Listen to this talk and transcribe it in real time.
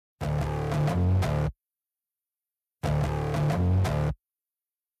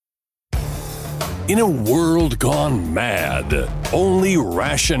In a world gone mad, only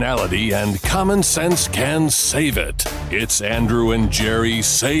rationality and common sense can save it. It's Andrew and Jerry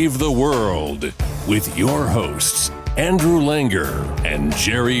Save the World with your hosts, Andrew Langer and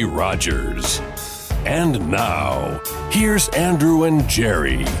Jerry Rogers. And now, here's Andrew and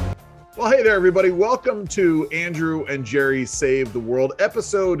Jerry. Well, hey there, everybody. Welcome to Andrew and Jerry Save the World,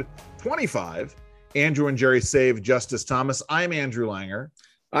 episode 25. Andrew and Jerry Save Justice Thomas. I'm Andrew Langer.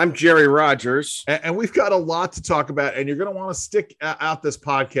 I'm Jerry Rogers. And we've got a lot to talk about, and you're going to want to stick out this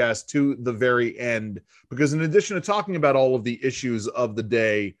podcast to the very end, because in addition to talking about all of the issues of the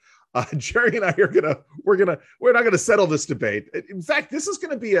day, Jerry and I are we're not going to settle this debate. In fact, this is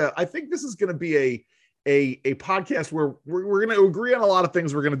going to be a podcast where we're going to agree on a lot of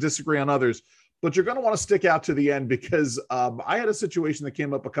things. We're going to disagree on others, but you're going to want to stick out to the end, because I had a situation that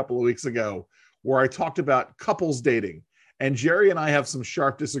came up a couple of weeks ago where I talked about couples dating. And Jerry and I have some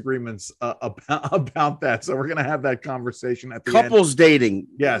sharp disagreements about that. So we're going to have that conversation at the end. Couples dating.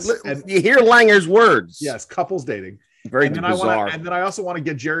 Yes. And you hear Langer's words. Yes, couples dating. Very bizarre. And then I also want to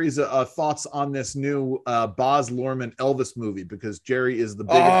get Jerry's thoughts on this new Luhrmann Elvis movie, because Jerry is the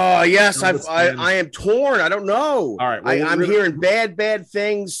biggest. Oh, yes. I am torn. I don't know. All right. Well, I'm hearing bad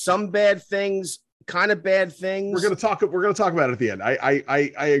things, some bad things, kind of bad things. We're going to talk about it at the end.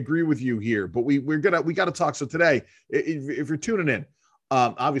 I agree with you here, but we got to talk. So today, if you're tuning in,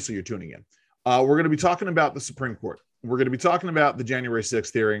 obviously you're tuning in. We're going to be talking about the Supreme Court. We're going to be talking about the January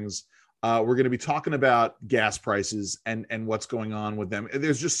 6th hearings. We're going to be talking about gas prices and what's going on with them.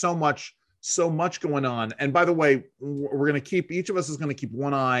 There's just so much going on. And by the way, each of us is going to keep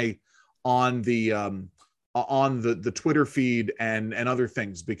one eye on the Twitter feed and other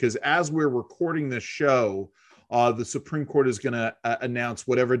things, because as we're recording this show, the Supreme Court is going to announce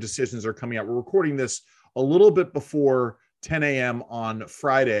whatever decisions are coming out. We're recording this a little bit before 10 a.m. on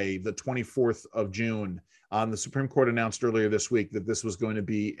Friday, the 24th of June. The Supreme Court announced earlier this week that this was going to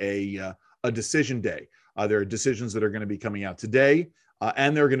be a decision day. There are decisions that are going to be coming out today,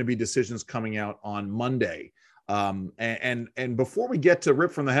 and there are going to be decisions coming out on Monday. And before we get to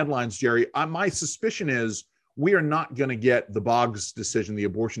rip from the headlines, Jerry, my suspicion is we are not going to get the Boggs decision, the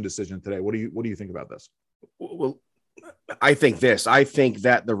abortion decision today. What do you think about this? Well, I think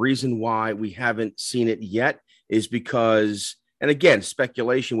that the reason why we haven't seen it yet is because, and again,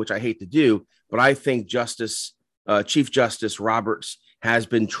 speculation, which I hate to do, but I think Chief Justice Roberts has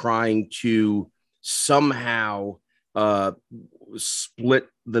been trying to somehow split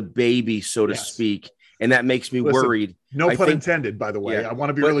the baby, so to speak. And that makes me worried. No pun intended, by the way. Yeah, I want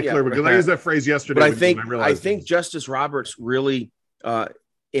to be really clear, because I used that phrase yesterday. But I think Justice Roberts really, in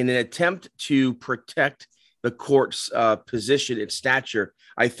an attempt to protect the court's position, its stature,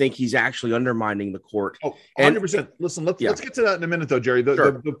 I think he's actually undermining the court. Oh, 100%. Listen, let's get to that in a minute, though, Jerry.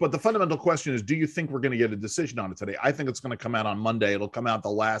 Sure. But the fundamental question is, do you think we're going to get a decision on it today? I think it's going to come out on Monday. It'll come out the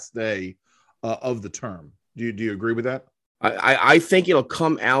last day of the term. Do you agree with that? I think it'll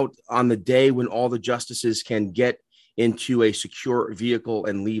come out on the day when all the justices can get into a secure vehicle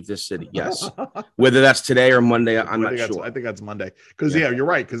and leave this city. Yes. Whether that's today or Monday, I'm not sure. I think that's Monday. Because, you're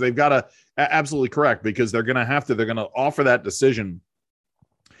right. Because they've got to absolutely correct, because they're going to offer that decision.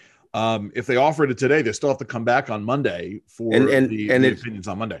 If they offered it today, they still have to come back on Monday for the opinions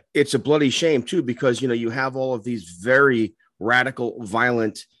on Monday. It's a bloody shame, too, because, you have all of these very radical,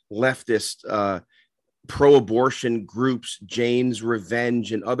 violent, leftist pro-abortion groups, Jane's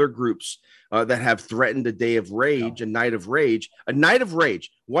Revenge and other groups that have threatened a day of rage, a night of rage.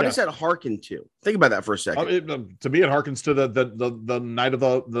 What does that hearken to? Think about that for a second. To me, it harkens to the night of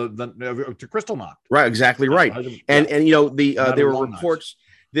to Kristallnacht. Right, exactly right.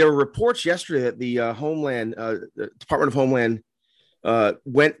 There were reports yesterday that the Department of Homeland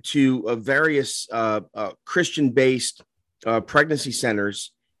went to various Christian-based pregnancy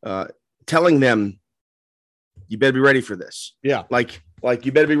centers, telling them, you better be ready for this. Yeah. Like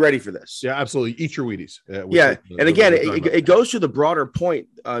you better be ready for this. Yeah, absolutely. Eat your Wheaties. And again, it goes to the broader point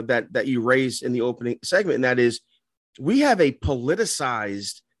that you raised in the opening segment. And that is, we have a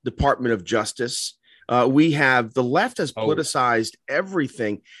politicized Department of Justice. The left has politicized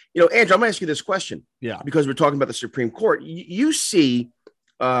everything. Andrew, I'm going to ask you this question. Yeah. Because we're talking about the Supreme Court. You see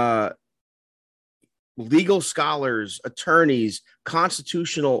legal scholars, attorneys,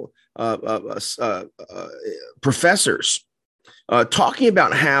 constitutional professors talking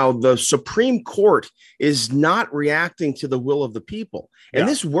about how the Supreme Court is not reacting to the will of the people. And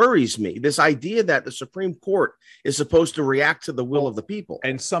this worries me, this idea that the Supreme Court is supposed to react to the will of the people.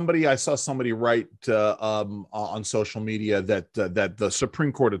 And I saw somebody write on social media that the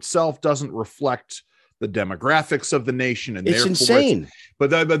Supreme Court itself doesn't reflect the demographics of the nation, and it's insane. But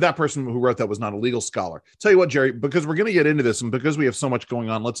that person who wrote that was not a legal scholar. Tell you what, Jerry, because we're going to get into this, and because we have so much going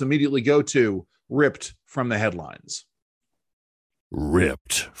on, let's immediately go to ripped from the headlines.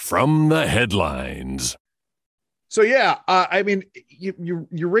 Ripped from the headlines. So yeah, I mean,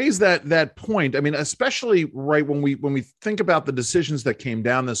 you raise that point. I mean, especially right when we think about the decisions that came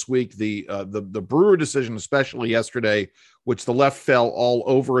down this week, the Brewer decision, especially yesterday, which the left fell all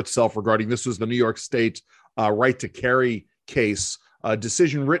over itself regarding. This was the New York State right to carry case. A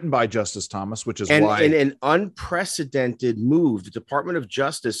decision written by Justice Thomas, which is why in an unprecedented move, the Department of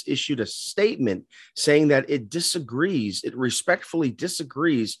Justice issued a statement saying that it respectfully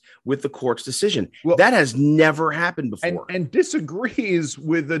disagrees with the court's decision. Well, that has never happened before. And disagrees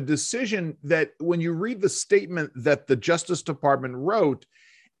with the decision that when you read the statement that the Justice Department wrote,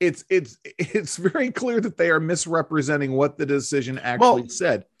 it's very clear that they are misrepresenting what the decision actually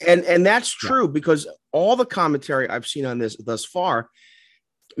said. And that's true because all the commentary I've seen on this thus far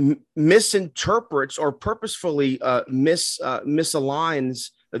misinterprets or purposefully misaligns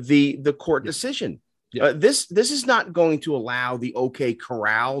the court decision. Yeah. This is not going to allow the OK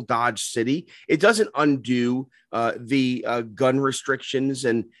Corral, Dodge City. It doesn't undo the gun restrictions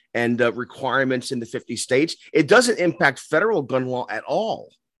and requirements in the 50 states. It doesn't impact federal gun law at all.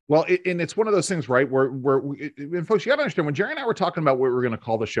 Well, and it's one of those things, right? Where and folks, you got to understand when Jerry and I were talking about what we were going to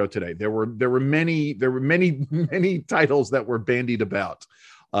call the show today, there were many titles that were bandied about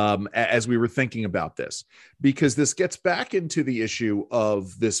as we were thinking about this, because this gets back into the issue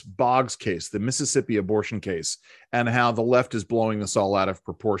of this Boggs case, the Mississippi abortion case, and how the left is blowing this all out of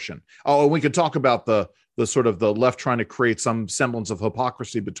proportion. Oh, and we could talk about the sort of the left trying to create some semblance of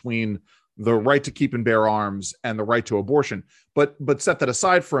hypocrisy between the right to keep and bear arms and the right to abortion. But set that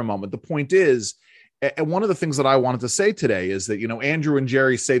aside for a moment. The point is, and one of the things that I wanted to say today is that, Andrew and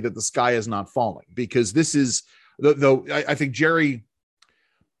Jerry say that the sky is not falling, because this is, though I think Jerry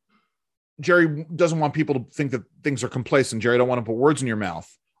doesn't want people to think that things are complacent. Jerry, I don't want to put words in your mouth,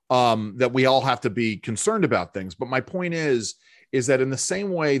 that we all have to be concerned about things. But my point is that in the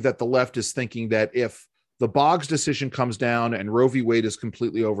same way that the left is thinking that if the Boggs decision comes down and Roe v. Wade is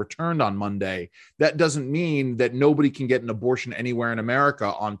completely overturned on Monday, that doesn't mean that nobody can get an abortion anywhere in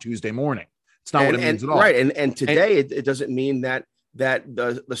America on Tuesday morning. It's not what it means at all. Right. And today it doesn't mean that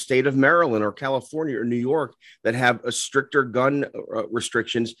the state of Maryland or California or New York that have a stricter gun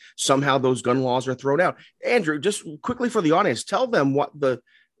restrictions, somehow those gun laws are thrown out. Andrew, just quickly for the audience, tell them what the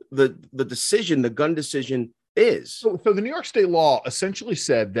gun decision is. So the New York state law essentially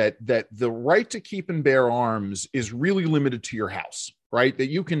said that the right to keep and bear arms is really limited to your house, right?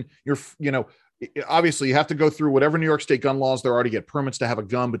 That obviously you have to go through whatever New York state gun laws there are to get permits to have a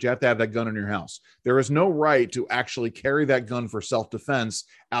gun, but you have to have that gun in your house. There is no right to actually carry that gun for self-defense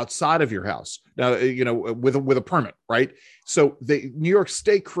outside of your house. Now, with a permit, right? So the New York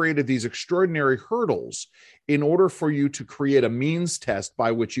state created these extraordinary hurdles in order for you to create a means test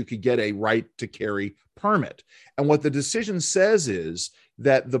by which you could get a right to carry permit. And what the decision says is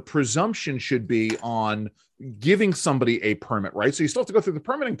that the presumption should be on giving somebody a permit, right? So you still have to go through the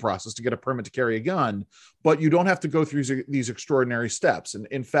permitting process to get a permit to carry a gun, but you don't have to go through these extraordinary steps. And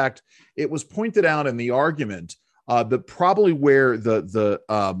in fact, it was pointed out in the argument that probably where the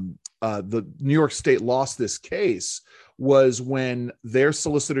New York state lost this case was when their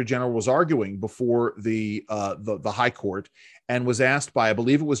Solicitor General was arguing before the High Court and was asked by, I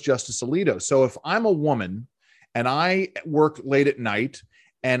believe it was Justice Alito. So if I'm a woman and I work late at night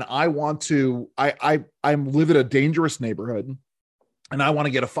and I want to, I live in a dangerous neighborhood and I want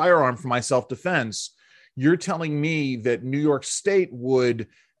to get a firearm for my self-defense, you're telling me that New York State would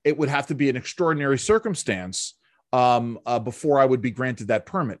have to be an extraordinary circumstance before I would be granted that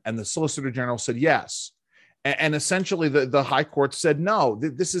permit. And the Solicitor General said yes. And essentially the High Court said, no,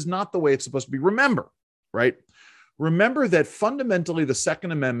 this is not the way it's supposed to be. Remember that fundamentally the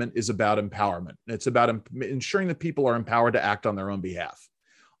Second Amendment is about empowerment. It's about ensuring that people are empowered to act on their own behalf.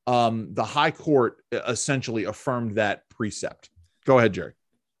 The High Court essentially affirmed that precept. Go ahead, Jerry.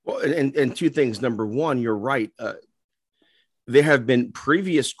 Well, and two things. Number one, you're right. There have been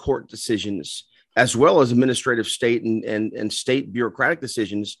previous court decisions as well as administrative state and state bureaucratic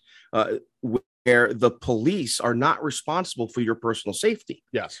decisions where the police are not responsible for your personal safety.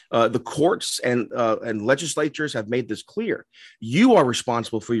 Yes. The courts and legislatures have made this clear. You are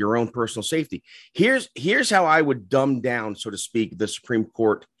responsible for your own personal safety. Here's how I would dumb down, so to speak, the Supreme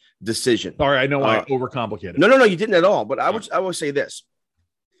Court decision. Sorry, I know I overcomplicated. No, you didn't at all. But I would say this.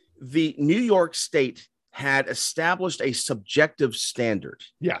 The New York State had established a subjective standard.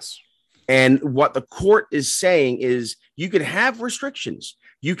 Yes. And what the court is saying is you could have restrictions.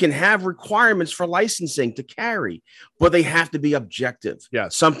 You can have requirements for licensing to carry, but they have to be objective,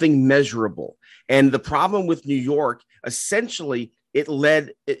 something measurable. And the problem with New York, essentially, it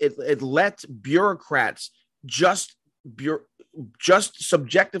let bureaucrats just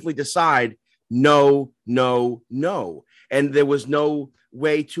subjectively decide no, no, no. And there was no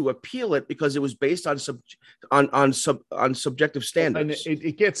way to appeal it because it was based on subjective standards. And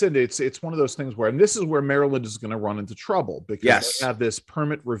it gets into it's one of those things where, and this is where Maryland is going to run into trouble, because they have this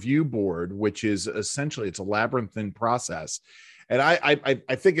permit review board, which is essentially, it's a labyrinthine process. And I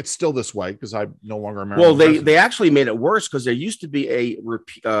think it's still this way because I'm no longer a Maryland. Well, they actually made it worse because there used to be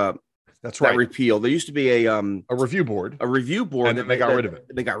that's right. Repeal. There used to be a review board. And then they got rid of it.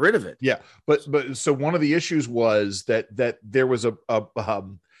 They got rid of it. Yeah. But so one of the issues was that there was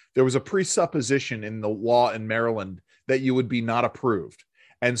a presupposition in the law in Maryland that you would be not approved.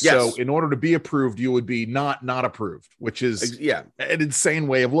 And so in order to be approved, you would be not approved, which is an insane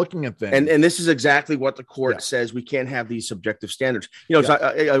way of looking at things. And this is exactly what the court says. We can't have these subjective standards. You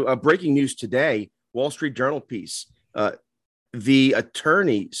know, breaking news today, Wall Street Journal piece, the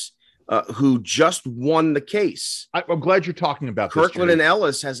attorneys who just won the case. I'm glad you're talking about Kirkland this, and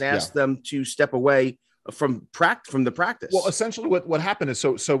Ellis has asked them to step away from the practice. Well, essentially what happened is,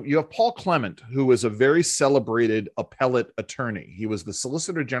 so you have Paul Clement, who is a very celebrated appellate attorney. He was the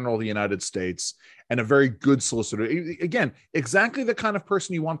Solicitor General of the United States and a very good solicitor. Again, exactly the kind of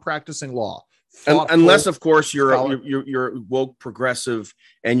person you want practicing law. Unless, of course, you're woke progressive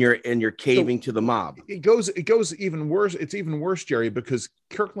and you're caving to the mob. It goes even worse. It's even worse, Jerry, because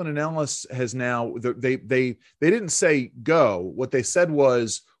Kirkland and Ellis has now they didn't say go. What they said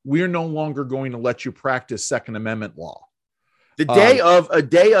was, we're no longer going to let you practice Second Amendment law. The day of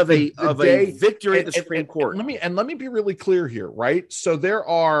a victory at the Supreme Court. Let me be really clear here, right? So there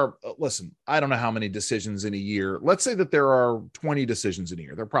are, listen, I don't know how many decisions in a year. Let's say that there are 20 decisions in a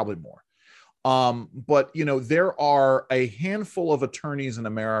year. There are probably more. But you know, there are a handful of attorneys in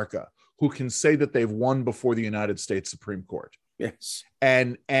America who can say that they've won before the United States Supreme Court. Yes.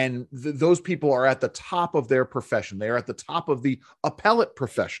 And those people are at the top of their profession. They are at the top of the appellate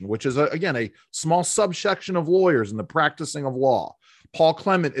profession, which is again a small subsection of lawyers in the practicing of law. Paul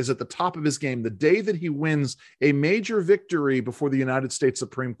Clement is at the top of his game. The day that he wins a major victory before the United States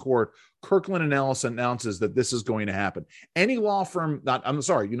Supreme Court, Kirkland and Ellis announces that this is going to happen. Any law firm,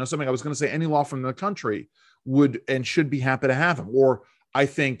 something I was going to say, any law firm in the country would and should be happy to have him. Or I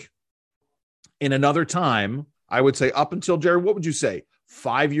think in another time, I would say up until, Jerry, what would you say?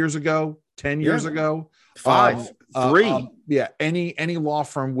 5 years ago, 10 years ago? 3. Any law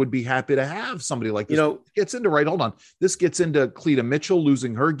firm would be happy to have somebody like this. You know, this gets into Cleta Mitchell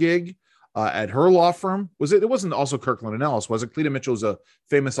losing her gig at her law firm. It wasn't also Kirkland and Ellis, was it? Cleta Mitchell was a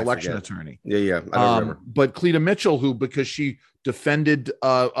famous election attorney. Yeah. I don't remember. But Cleta Mitchell, who, because she defended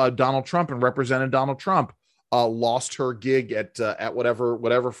Donald Trump and represented Donald Trump, lost her gig at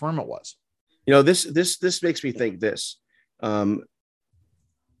whatever firm it was. You know, this makes me think this.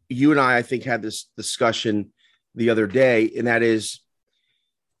 You and I think, had this discussion the other day, and that is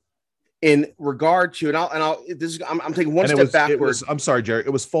in regard to, I'm taking one step backwards. I'm sorry, Jerry. It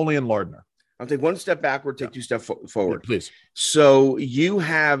was Foley and Lardner. I'll take one step backward, take 2 steps forward. Yeah, please. So you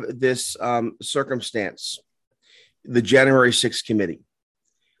have this circumstance, the January 6th committee,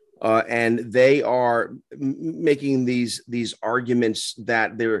 and they are making these arguments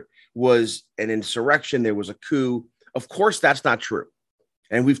that there was an insurrection, there was a coup. Of course, that's not true.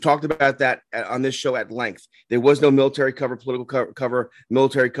 And we've talked about that on this show at length. There was no military cover, political cover,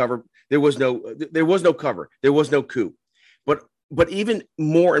 military cover. There was no cover. There was no coup. But even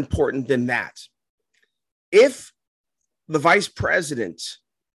more important than that, if the vice president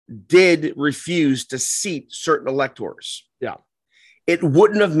did refuse to seat certain electors, it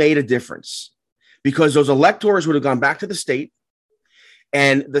wouldn't have made a difference, because those electors would have gone back to the state,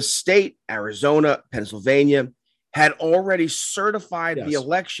 and the state, Arizona, Pennsylvania, had already certified the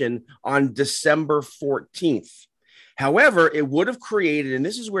election on December 14th. However, it would have created, and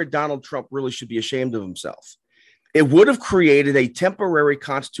this is where Donald Trump really should be ashamed of himself, it would have created a temporary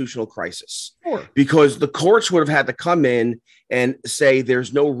constitutional crisis. Sure. Because the courts would have had to come in and say,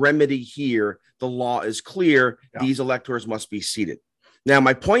 there's no remedy here. The law is clear. Yeah. These electors must be seated. Now,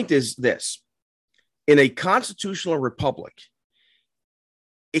 my point is this. In a constitutional republic,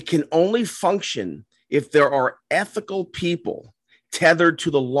 it can only function if there are ethical people tethered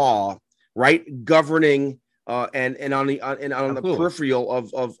to the law, right, governing and on the peripheral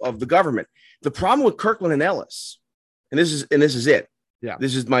of the government. The problem with Kirkland and Ellis, and this is it. Yeah,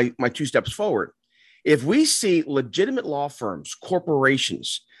 this is my 2 steps forward. If we see legitimate law firms,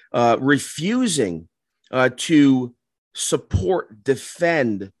 corporations refusing to support,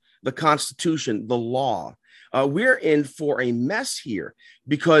 defend the Constitution, the law. We're in for a mess here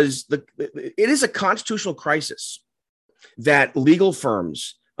because it is a constitutional crisis that legal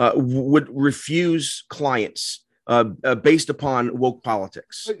firms would refuse clients based upon woke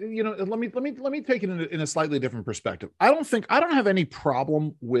politics. Let me take it in a slightly different perspective. I don't have any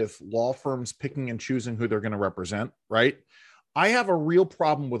problem with law firms picking and choosing who they're going to represent, right? I have a real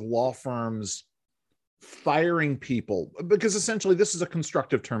problem with law firms firing people because essentially this is a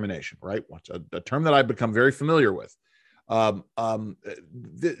constructive termination, right? A term that I've become very familiar with.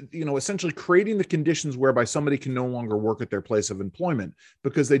 Essentially creating the conditions whereby somebody can no longer work at their place of employment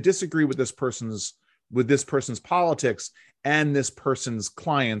because they disagree with this person's politics and this person's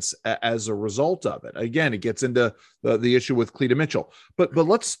clients as a result of it. Again, it gets into the issue with Cleta Mitchell. But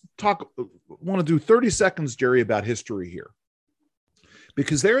let's talk. I want to do 30 seconds, Jerry, about history here.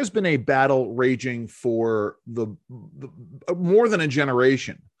 Because there has been a battle raging for the more than a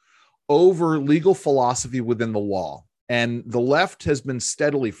generation over legal philosophy within the law. And the left has been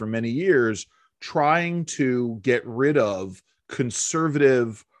steadily for many years trying to get rid of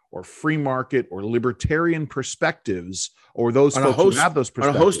conservative or free market or libertarian perspectives, or those folks who have those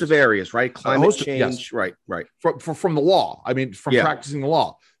perspectives. On a host of areas, right? Climate change, yes. Right. From the law. I mean, from practicing the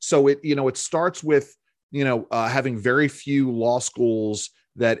law. So it starts with, having very few law schools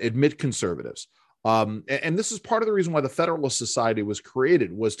that admit conservatives. And this is part of the reason why the Federalist Society was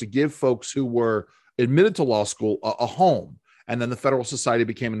created, was to give folks who were admitted to law school a home. And then the Federalist Society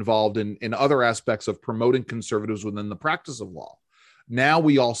became involved in other aspects of promoting conservatives within the practice of law. Now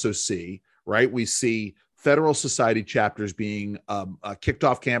we also see, right, we see Federalist Society chapters being kicked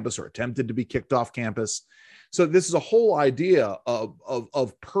off campus or attempted to be kicked off campus. So this is a whole idea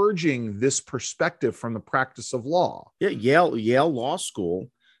of purging this perspective from the practice of law. Yeah, Yale Law School,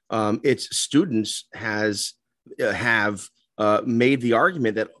 its students have made the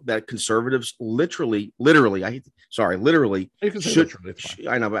argument that conservatives literally. I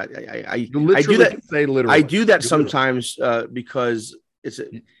know, but I do that. Say literally. I do that sometimes because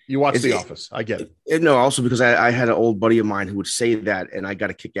you watch The Office. I get it. No, also because I had an old buddy of mine who would say that, and I got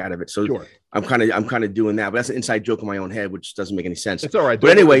a kick out of it. So sure. I'm kind of doing that, but that's an inside joke in my own head, which doesn't make any sense. It's all right.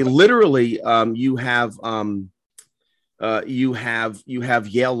 But anyway, literally, you have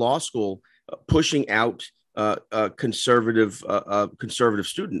Yale Law School pushing out conservative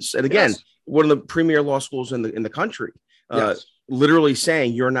students, and again, yes. One of the premier law schools in the country, yes. Literally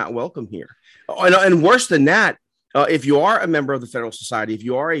saying you're not welcome here, and worse than that. If you are a member of the Federalist Society, if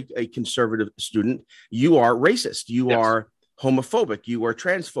you are a conservative student, you are racist, you yes. are homophobic, you are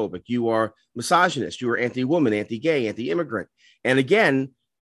transphobic, you are misogynist, you are anti-woman, anti-gay, anti-immigrant. And again,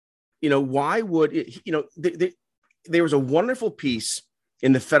 why would it, there was a wonderful piece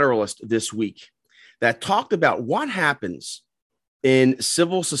in the Federalist this week that talked about what happens in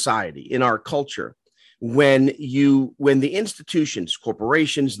civil society, in our culture, when the institutions,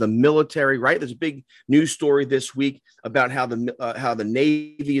 corporations, the military, right? There's a big news story this week about how the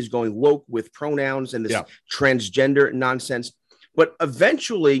Navy is going woke with pronouns and this transgender nonsense. But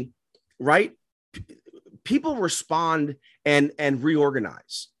eventually, right, people respond and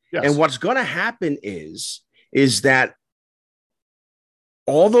reorganize. Yes. And what's going to happen is that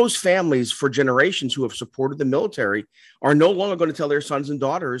all those families for generations who have supported the military are no longer going to tell their sons and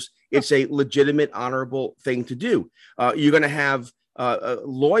daughters it's a legitimate, honorable thing to do. You're going to have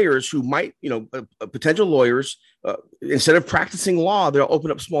lawyers who might, potential lawyers, instead of practicing law, they'll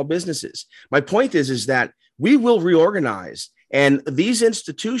open up small businesses. My point is that we will reorganize, and these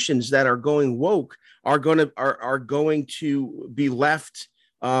institutions that are going woke are going to be left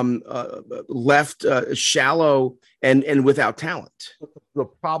shallow and without talent. The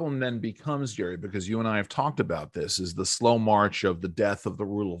problem then becomes, Jerry, because you and I have talked about this, is the slow march of the death of the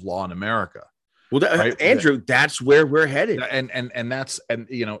rule of law in America. Well, right? Andrew, that's where we're headed.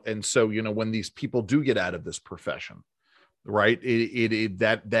 So when these people do get out of this profession, right,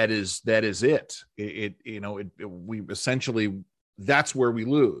 that is it. We essentially, that's where we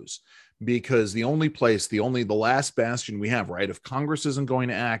lose. Because the last bastion we have, right, if Congress isn't going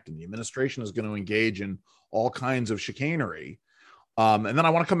to act and the administration is going to engage in all kinds of chicanery, and then I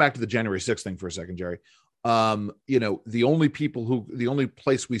want to come back to the January 6th thing for a second, Jerry. The only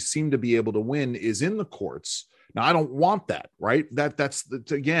place we seem to be able to win is in the courts. Now, I don't want that, right? That's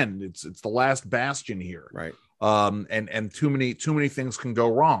it's the last bastion here, right? And too many things can go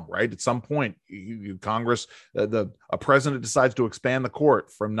wrong, right? At some point, Congress, a president decides to expand the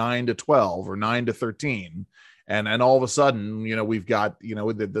court from 9 to 12 or 9 to 13, and all of a sudden, we've got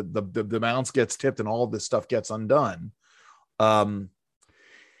the balance gets tipped and all of this stuff gets undone. But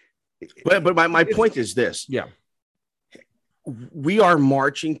my point is this: we are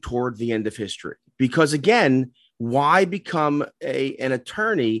marching toward the end of history because, again, why become an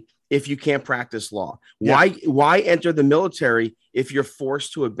attorney if you can't practice law? Yeah. Why enter the military if you're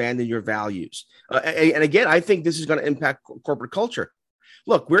forced to abandon your values? And again, I think this is going to impact corporate culture.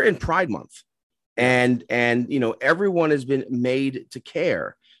 Look, we're in Pride Month, and everyone has been made to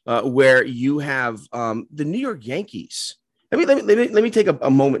care. Where you have the New York Yankees. Let me take a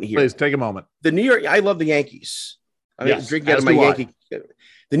moment here. Please take a moment. I love the Yankees. I mean, Yes, drinking out of my Yankee.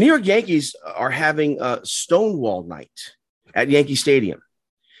 The New York Yankees are having a Stonewall night at Yankee Stadium.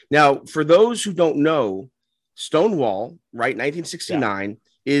 Now, for those who don't know, Stonewall, right, 1969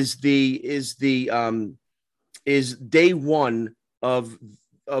 is day one of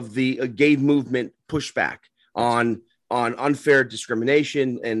the gay movement pushback on unfair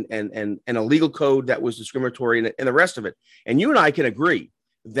discrimination and a legal code that was discriminatory and the rest of it. And you and I can agree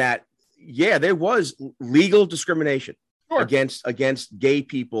that, there was legal discrimination against gay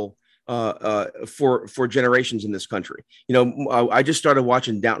people for generations in this country. I just started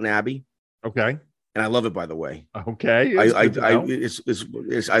watching Downton Abbey. Okay. And I love it, by the way. Okay. I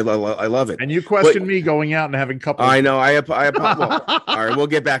love it. And you questioned me going out and having couples. I know. Well, all right, we'll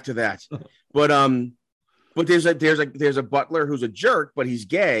get back to that. But there's a butler who's a jerk, but he's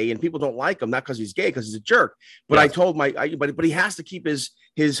gay, and people don't like him not because he's gay, because he's a jerk. But I told but he has to keep his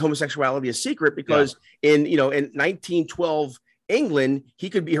homosexuality a secret because in 1912 England, he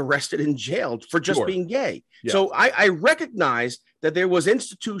could be arrested and jailed for just being gay. Yeah. So I recognize that there was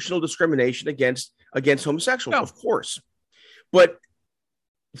institutional discrimination against homosexuals, of course. But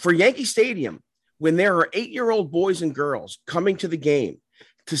for Yankee Stadium, when there are 8-year-old boys and girls coming to the game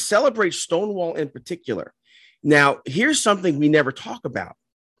to celebrate Stonewall in particular. Now, here's something we never talk about.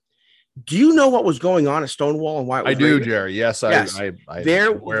 Do you know what was going on at Stonewall and why it was raided? Jerry. Yes. It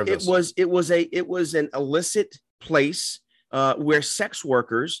was an illicit place where sex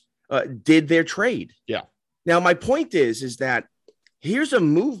workers did their trade. Yeah. Now, my point is that here's a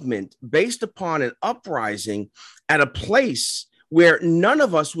movement based upon an uprising at a place where none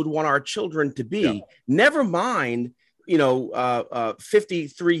of us would want our children to be. Yeah. Never mind,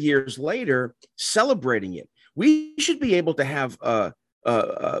 53 years later, celebrating it. We should be able to have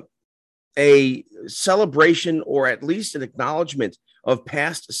a celebration or at least an acknowledgement of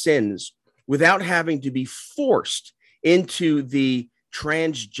past sins without having to be forced into the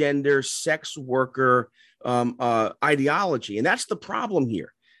transgender sex worker ideology. And that's the problem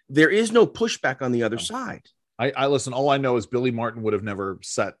here. There is no pushback on the other side. I listen, all I know is Billy Martin would have never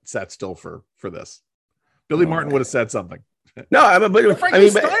sat still for this. Billy Martin would have said something. No,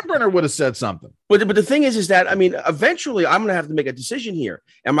 Steinbrenner would have said something. But the thing is that, eventually I'm going to have to make a decision here.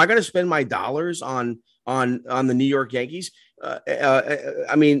 Am I going to spend my dollars on the New York Yankees? It's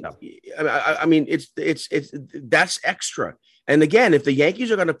that's extra. And again, if the Yankees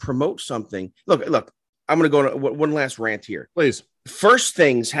are going to promote something, look, I'm going to go on one last rant here. Please. First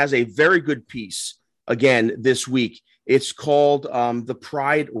Things has a very good piece again this week. It's called the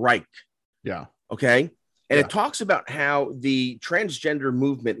Pride Reich. Yeah. Okay. And it talks about how the transgender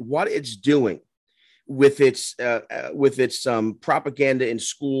movement, what it's doing with its propaganda in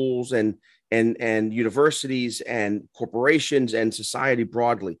schools and universities and corporations and society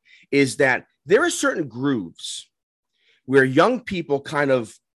broadly, is that there are certain grooves where young people kind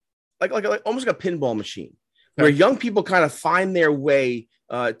of like almost like a pinball machine, where young people kind of find their way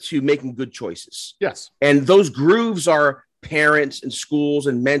to making good choices. Yes. And those grooves are parents and schools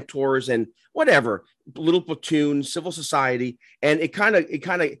and mentors and whatever, little platoon, civil society. And it kind of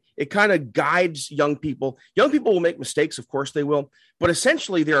guides young people. Young people will make mistakes. Of course they will. But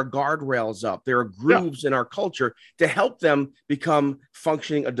essentially there are guardrails up. There are grooves in our culture to help them become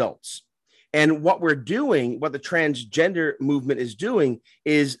functioning adults. And what we're doing, what the transgender movement is doing,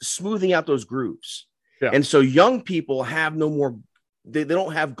 is smoothing out those grooves. Yeah. And so young people have no more, they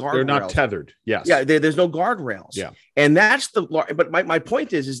don't have guardrails. They're not tethered. Yes. Yeah. There's no guardrails. Yeah. And but my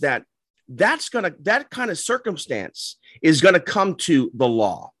point is that that kind of circumstance is going to come to the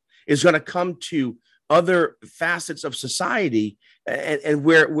law, is going to come to other facets of society. And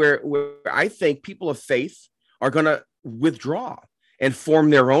where I think people of faith are going to withdraw and form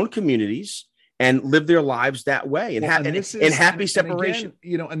their own communities and live their lives that way and in happy separation.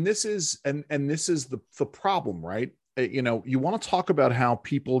 And this is the problem, right? You want to talk about how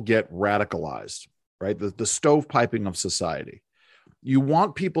people get radicalized, right? The stovepiping of society. You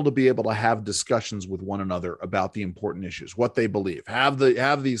want people to be able to have discussions with one another about the important issues, what they believe,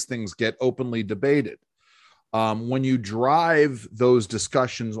 have these things get openly debated. When you drive those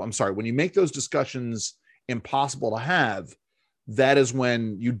discussions, when you make those discussions impossible to have, that is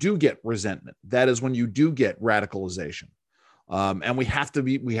when you do get resentment. That is when you do get radicalization. And we have to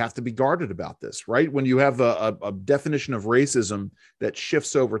be guarded about this, right? When you have a definition of racism that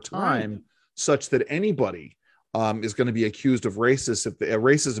shifts over time, such that anybody is going to be accused of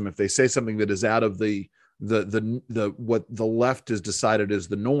racism if they say something that is out of the what the left has decided is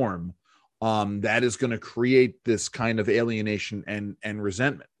the norm. That is going to create this kind of alienation and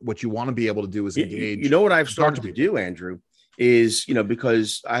resentment. What you want to be able to do is engage. You know what I've started to do, Andrew, is,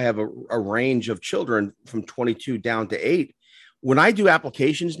 because I have a range of children from 22 down to 8. When I do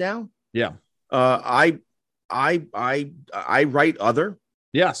applications now, I write other.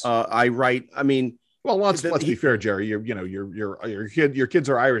 Yes, I write. I mean, well, let's be fair, Jerry. Your kids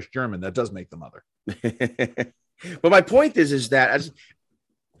are Irish German. That does make them other. But my point is that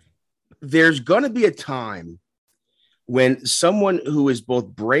there's going to be a time when someone who is both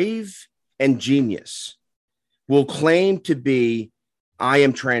brave and genius will claim to be, I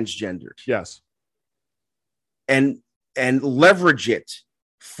am transgendered. Yes. And leverage it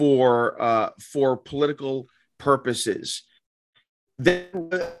for political purposes. Then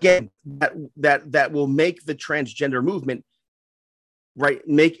again, that will make the transgender movement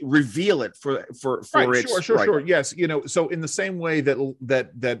reveal it for its sure. Yes, so in the same way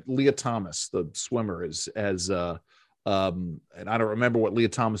that Leah Thomas, the swimmer, and I don't remember what Leah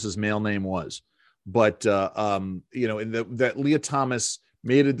Thomas's male name was, but that Leah Thomas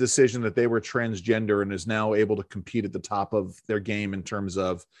made a decision that they were transgender and is now able to compete at the top of their game in terms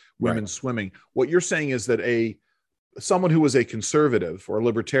of women's swimming. What you're saying is that someone who was a conservative or a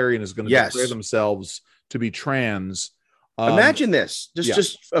libertarian is going to declare themselves to be trans. Imagine this,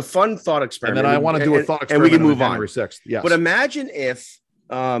 just a fun thought experiment. And then I want to do a thought experiment, and we can move on. January 6th. Yes. But imagine if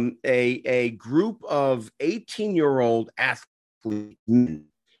a group of 18-year-old athletes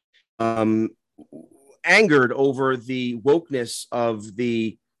angered over the wokeness of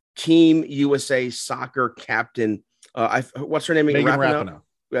the Team USA soccer captain. What's her name? Megan Rapinoe.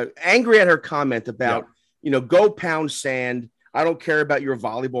 Angry at her comment about, go pound sand. I don't care about your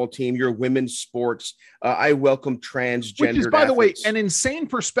volleyball team, your women's sports. I welcome transgender. Which is, by the way, athletes. an insane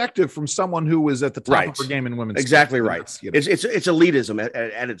perspective from someone who was at the top of her game in women's exactly sports. Right. It's elitism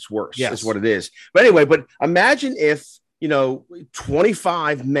at its worst. Yes. Is what it is. But anyway, imagine if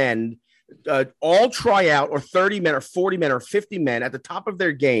 25 men all try out, or 30 men or 40 men or 50 men at the top of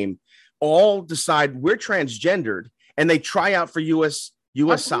their game, all decide we're transgendered, and they try out for U.S.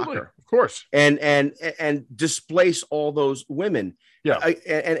 soccer. Of course, and displace all those women. Yeah,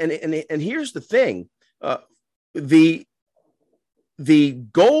 and here's the thing: the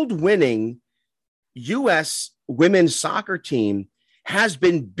gold-winning U.S. women's soccer team has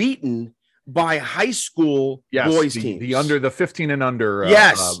been beaten by high school boys teams, the 15 and under.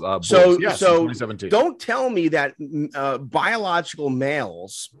 Boys. So 2017. Don't tell me that biological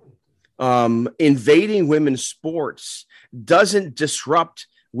males invading women's sports doesn't disrupt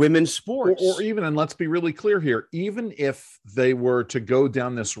women's sports, or even, and let's be really clear here, even if they were to go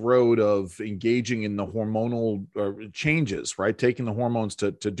down this road of engaging in the hormonal changes, right, taking the hormones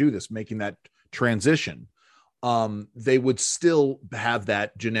to do this, making that transition, they would still have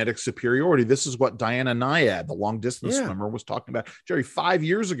that genetic superiority. This is what Diana Nyad, the long distance swimmer, was talking about, Jerry, 5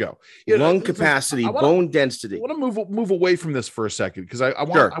 years ago. Lung capacity, bone density. I want to move away from this for a second, because I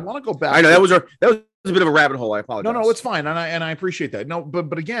want to go back. I know that was a bit of a rabbit hole. I apologize. No, it's fine, and I appreciate that. No,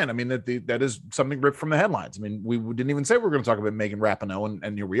 but again, I mean, that is something ripped from the headlines. I mean, we didn't even say we were going to talk about Megan Rapinoe,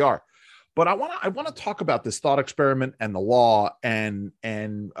 and here we are. But I want to talk about this thought experiment and the law, and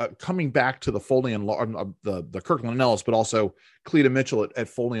coming back to the Foley and the Kirkland and Ellis, but also Cleta Mitchell at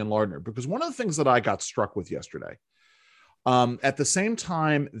Foley and Lardner, because one of the things that I got struck with yesterday, at the same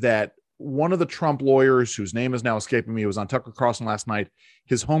time that one of the Trump lawyers, whose name is now escaping me, was on Tucker Carlson last night,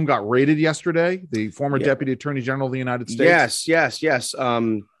 his home got raided yesterday. The former Deputy Attorney General of the United States. Yes.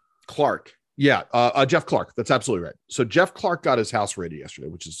 Clark. Yeah, Jeff Clark. That's absolutely right. So Jeff Clark got his house raided yesterday,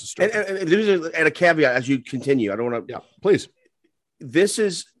 which is disturbing. And a caveat as you continue. I don't want to. Yeah, please. This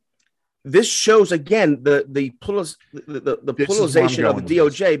shows again the politicization of the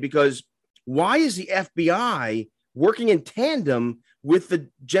DOJ, because why is the FBI working in tandem with the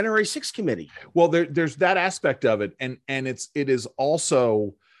January 6th committee? Well, there's that aspect of it, and it is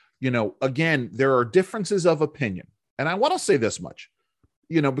also, again, there are differences of opinion, and I want to say this much.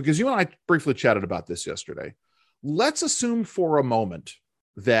 Because you and I briefly chatted about this yesterday. Let's assume for a moment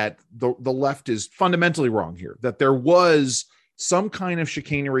that the left is fundamentally wrong here, that there was some kind of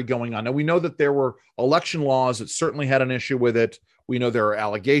chicanery going on. Now, we know that there were election laws that certainly had an issue with it. We know there are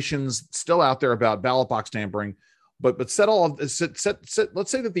allegations still out there about ballot box tampering. But let's say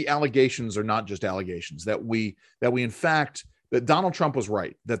that the allegations are not just allegations, that in fact, that Donald Trump was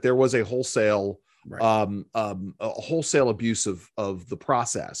right, that there was a wholesale a wholesale abuse of the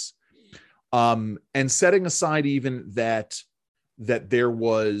process, and setting aside even that there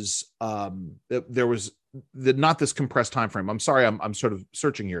was not this compressed time frame. I'm sorry, I'm sort of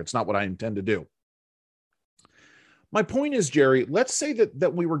searching here. It's not what I intend to do. My point is, Jerry, let's say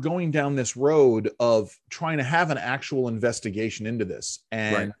that we were going down this road of trying to have an actual investigation into this,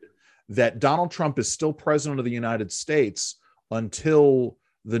 and that Donald Trump is still president of the United States until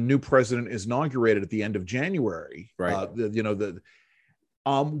the new president is inaugurated at the end of January. Right.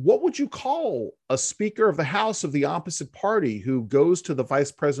 What would you call a Speaker of the House of the opposite party who goes to the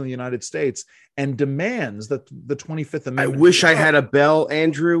Vice President of the United States and demands that the 25th Amendment? I wish I had a bell,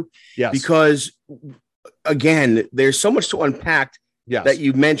 Andrew. Yes. Because again, there's so much to unpack that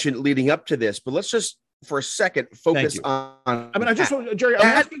you mentioned leading up to this, but let's just for a second focus on. I mean, Jerry, I'm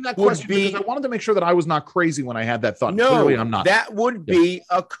asking that question because I wanted to make sure that I was not crazy when I had that thought. No, clearly I'm not. That would be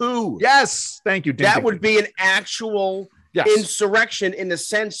a coup. Yes, thank you. That would be an actual insurrection in the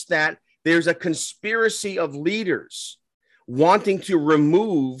sense that there's a conspiracy of leaders wanting to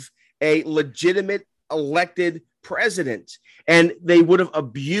remove a legitimate elected president, and they would have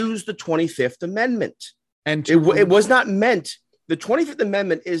abused the 25th Amendment. And it was not meant. The 25th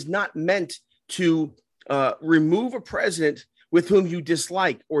Amendment is not meant to remove a president with whom you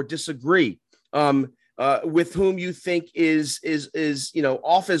dislike or disagree, with whom you think is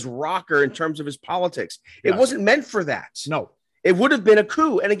off his rocker in terms of his politics. It wasn't meant for that. No, it would have been a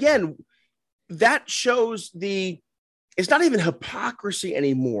coup. And again, that shows it's not even hypocrisy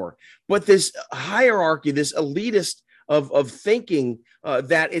anymore, but this hierarchy, this elitist of thinking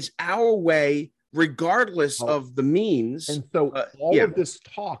that it's our way, regardless of the means. And so all of this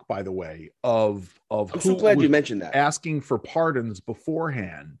talk, by the way, I'm so glad you mentioned that, asking for pardons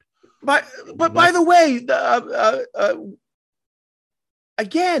beforehand. But by the way,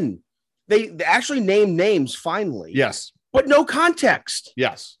 again, they actually named names finally. Yes. But no context.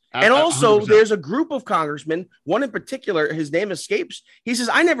 Yes. And also, 100%. There's a group of congressmen, one in particular, his name escapes. He says,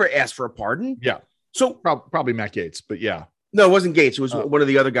 I never asked for a pardon. Yeah. So probably Matt Gaetz, but yeah. No, it wasn't Gaetz. It was one of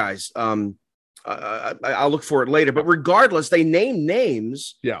the other guys. I'll look for it later. But regardless, they name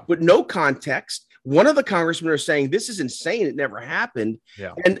names with no context. One of the congressmen are saying, this is insane. It never happened.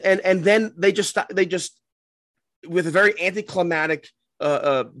 Yeah. And then they just with a very anticlimactic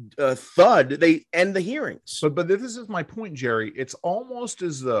thud, they end the hearings. But this is my point, Jerry. It's almost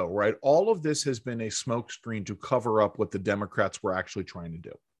as though, right, all of this has been a smokescreen to cover up what the Democrats were actually trying to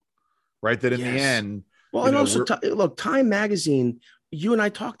do, right? That in the end, well, and also look, Time Magazine. You and I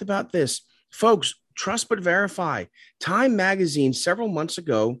talked about this, folks. Trust but verify. Time Magazine several months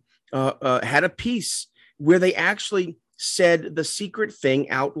ago had a piece where they actually said the secret thing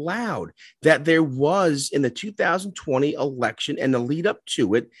out loud, that there was in the 2020 election and the lead up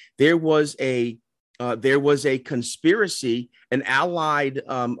to it, there was a conspiracy and allied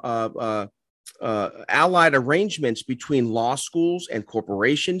arrangements between law schools and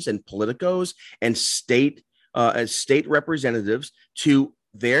corporations and politicos and state representatives to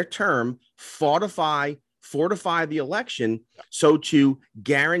their term fortify the election, so to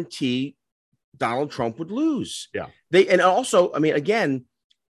guarantee Donald Trump would lose. Yeah. And also, I mean, again,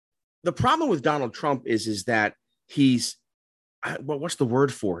 the problem with Donald Trump is that he's, what's the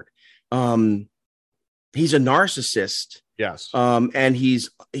word for it? He's a narcissist. Yes. And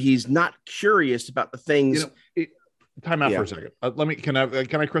he's not curious about the things. Time out for a second.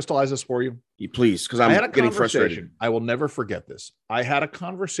 Can I crystallize this for you? Please, because I'm getting frustrated. I will never forget this. I had a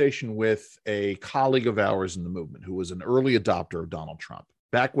conversation with a colleague of ours in the movement who was an early adopter of Donald Trump,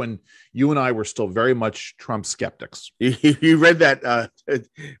 back when you and I were still very much Trump skeptics. You read that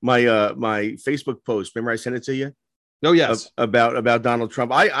my Facebook post. Remember I sent it to you? Oh, yes. About Donald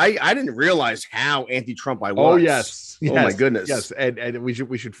Trump. I didn't realize how anti-Trump I was. Oh, yes. Oh, my goodness. Yes. And we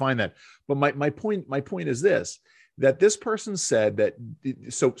should find that. But my point is this, that this person said that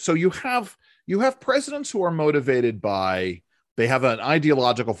so you have presidents who are motivated by, they have an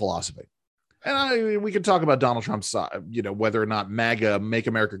ideological philosophy. And we can talk about Donald Trump's, whether or not MAGA, Make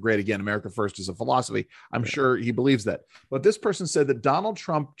America Great Again, America First is a philosophy. I'm sure he believes that. But this person said that Donald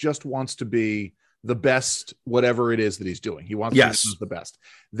Trump just wants to be the best, whatever it is that he's doing. He wants to be the best.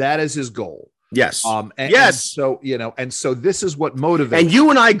 That is his goal. Yes. And so this is what motivates. And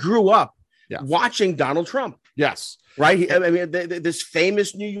you and I grew up watching Donald Trump. Yes. Right. I mean, this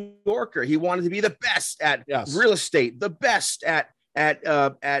famous New Yorker, he wanted to be the best at real estate, the best at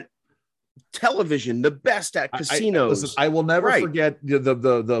television, the best at casinos. I will never forget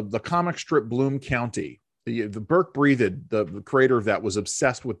the comic strip Bloom County. The Burke Breathed, the creator of that, was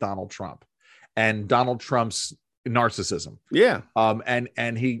obsessed with Donald Trump, and Donald Trump's narcissism. Yeah. And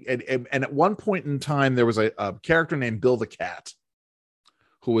at one point in time, there was a character named Bill the Cat,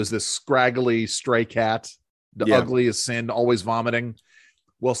 who was this scraggly stray cat, ugly as sin, always vomiting.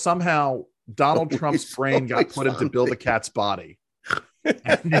 Well, somehow Donald Trump's brain got put into Bill the Cat's body.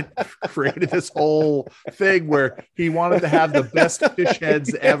 And it created this whole thing where he wanted to have the best fish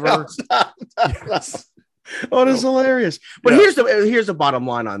heads ever. Yes. Oh, that's hilarious. But here's the bottom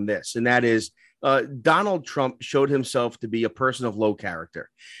line on this, and that is Donald Trump showed himself to be a person of low character.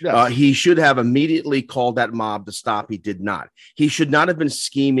 Yes. He should have immediately called that mob to stop. He did not. He should not have been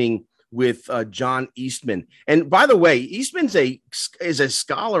scheming with John Eastman. And by the way, Eastman's is a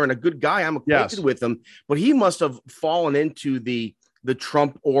scholar and a good guy. I'm acquainted with him, but he must have fallen into the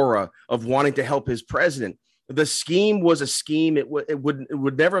Trump aura of wanting to help his president. The scheme was a scheme. It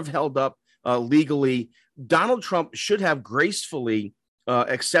would never have held up legally. Donald Trump should have gracefully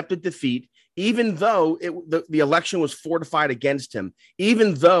accepted defeat, even though the election was fortified against him.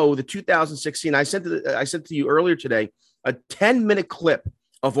 Even though the 2016, I sent to you earlier today, a 10-minute clip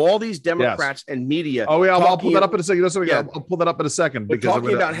of all these Democrats and media. Oh, yeah, I'll pull that up in a second. I'll pull that up in a second. We're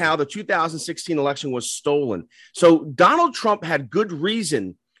talking about how the 2016 election was stolen. So Donald Trump had good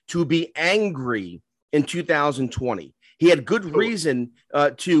reason to be angry in 2020. He had good reason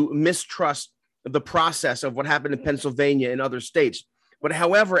to mistrust the process of what happened in Pennsylvania and other states. But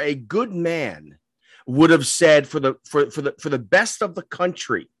however, a good man would have said, for the best of the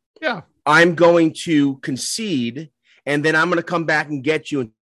country, I'm going to concede, and then I'm going to come back and get you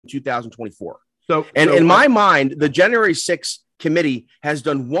in 2024. In my mind, the January 6th committee has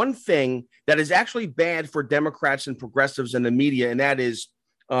done one thing that is actually bad for Democrats and progressives and the media, and that is,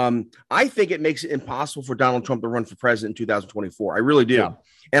 I think it makes it impossible for Donald Trump to run for president in 2024. I really do. Yeah.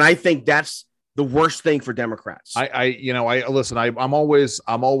 And I think that's the worst thing for Democrats. Listen, I'm always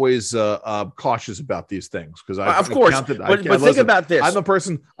cautious about these things because think about this. I'm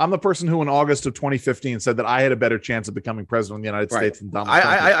the person who in August of 2015 said that I had a better chance of becoming president of the United States than Donald Trump.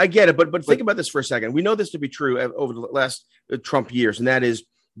 I get it, but think about this for a second. We know this to be true over the last Trump years, and that is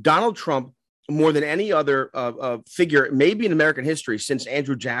Donald Trump, more than any other figure, maybe in American history since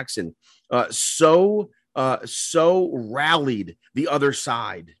Andrew Jackson, so rallied the other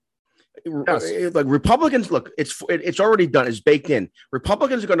side. Yes. Like Republicans, look, it's already done. It's baked in.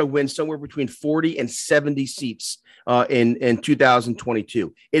 Republicans are going to win somewhere between 40 and 70 seats in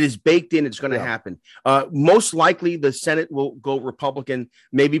 2022. It is baked in. It's going to happen. Most likely, the Senate will go Republican,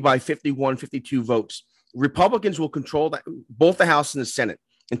 maybe by 51, 52 votes. Republicans will control both the House and the Senate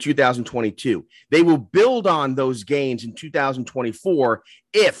in 2022. They will build on those gains in 2024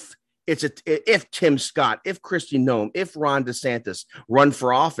 if Tim Scott, if Kristi Noem, if Ron DeSantis run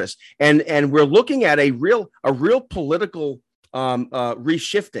for office, and we're looking at a real political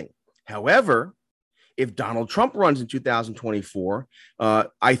reshifting. However, if Donald Trump runs in 2024,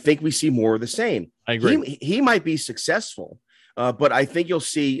 I think we see more of the same. I agree. He might be successful, but I think you'll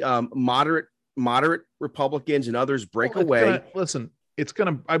see moderate Republicans and others break away. I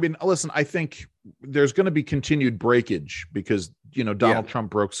think there's going to be continued breakage because, Donald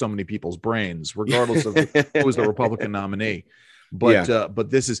Trump broke so many people's brains, regardless of who was the Republican nominee. But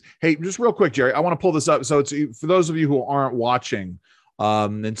this is, hey, just real quick, Jerry, I want to pull this up. So it's for those of you who aren't watching,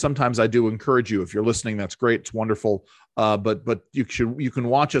 and sometimes I do encourage you, if you're listening, that's great. It's wonderful. But you can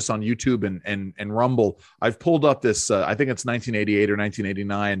watch us on YouTube and Rumble. I've pulled up this, I think it's 1988 or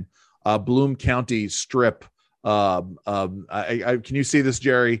 1989, Bloom County strip. Can you see this,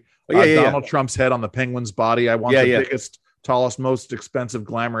 Jerry? Donald Trump's head on the penguin's body. I want the biggest, tallest, most expensive,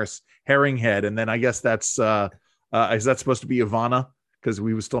 glamorous herring head. And then I guess that's is that supposed to be Ivana? Because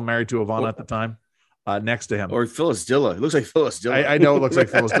we were still married to Ivana at the time. Next to him, or Phyllis Diller. It looks like Phyllis Diller. I know it looks like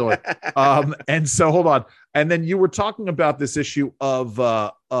Phyllis Diller. And so hold on. And then you were talking about this issue of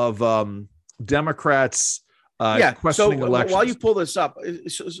Democrats. Questioning elections. While you pull this up,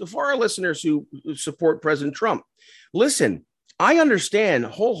 so for our listeners who support President Trump, listen, I understand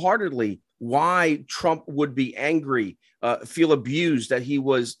wholeheartly why Trump would be angry, feel abused, that he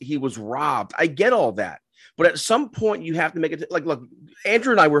was robbed. I get all that. But at some point, you have to make it look,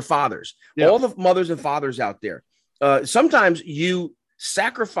 Andrew and I were fathers, all the mothers and fathers out there. Sometimes you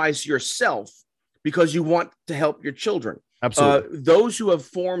sacrifice yourself because you want to help your children. Absolutely. Those who have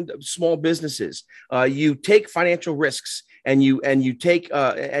formed small businesses, you take financial risks and you take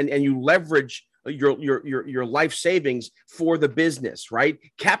and you leverage your life savings for the business, right?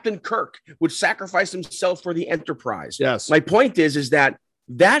 Captain Kirk would sacrifice himself for the enterprise. Yes. My point is that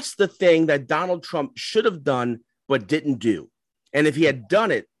that's the thing that Donald Trump should have done but didn't do. And if he had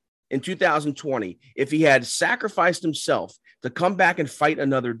done it, in 2020, if he had sacrificed himself to come back and fight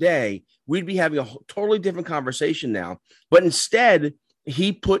another day, we'd be having a totally different conversation now. But instead,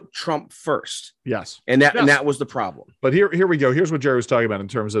 he put Trump first. Yes. And that was the problem. But here we go. Here's what Jerry was talking about in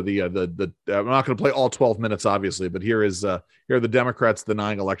terms of the I'm not going to play all 12 minutes, obviously, but here are the Democrats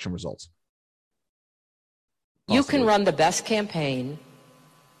denying election results. You can run the best campaign.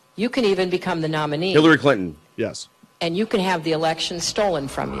 You can even become the nominee. Hillary Clinton. Yes. And you can have the election stolen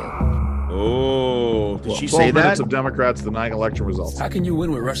from you. Oh, did she 12 say minutes that? of Democrats denying election results. How can you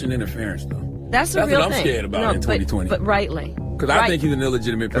win with Russian interference, though? That's what real I'm thing. scared about in 2020. But rightly. Because I think he's an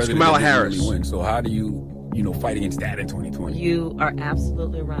illegitimate president. That's Kamala Harris. Really win. So how do you fight against that in 2020? You are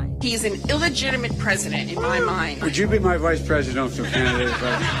absolutely right. He's an illegitimate president in my mind. Would you be my vice presidential candidate?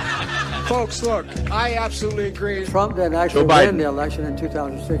 Folks, look, I absolutely agree. Trump didn't actually win the election in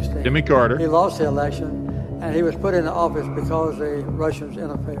 2016. Jimmy Carter. He lost the election, and he was put into office because the Russians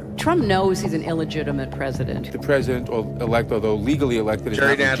interfered. Trump knows he's an illegitimate president. The president-elect, although legally elected, is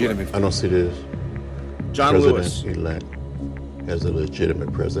Jerry not legitimate. I don't see this John Lewis president-elect as a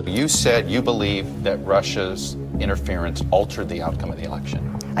legitimate president. You said you believe that Russia's interference altered the outcome of the election.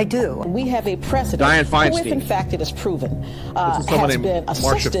 I do. We have a president Dianne who, if Feinstein. in fact it is proven, is someone has named been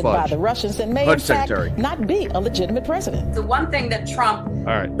Marcia assisted by Fudge. the Russians and may Fudge in fact secretary. not be a legitimate president. The one thing that Trump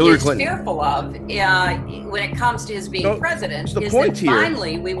Hillary is Clinton. fearful of when it comes to his being president the is point that here.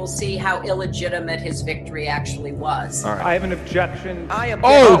 finally we will see how illegitimate his victory actually was. All right. I have an objection. I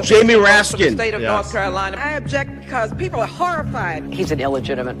object Oh, Jamie Raskin. state of Yes. North Carolina. I object because people are horrified. He's an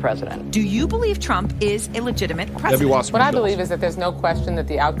illegitimate president. Do you believe Trump is illegitimate Debbie president? Wasserman. What I believe is that there's no question that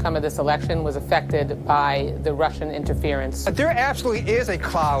the outcome of this election was affected by the Russian interference. There absolutely is a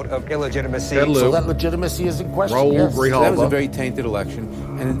cloud of illegitimacy. Ted Lieu. So that legitimacy is in question. Raul Yes. So that was Grijalva. a very tainted election,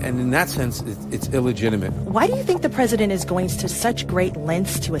 and in that sense, it's illegitimate. Why do you think the president is going to such great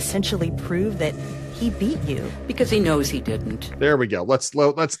lengths to essentially prove that he beat you? Because he knows he didn't. There we go. Let's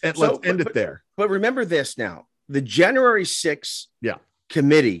end it there. But remember this now. The January 6th Yeah.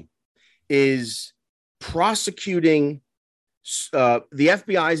 committee is prosecuting the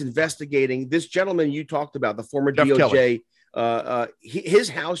FBI is investigating this gentleman you talked about, the former Jeff DOJ. His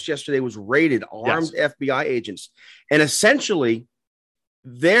house yesterday was raided, armed FBI agents. And essentially,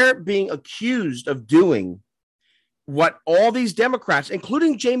 they're being accused of doing what all these Democrats,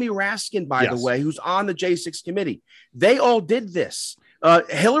 including Jamie Raskin, by the way, who's on the J6 committee, they all did this.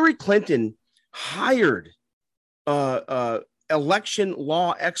 Hillary Clinton hired election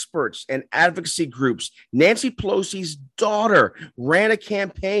law experts and advocacy groups. Nancy Pelosi's daughter ran a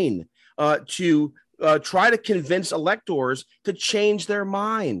campaign to try to convince electors to change their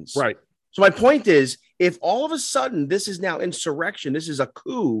minds. Right. So my point is, if all of a sudden this is now insurrection, this is a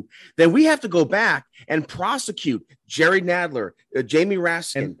coup, then we have to go back and prosecute Jerry Nadler, Jamie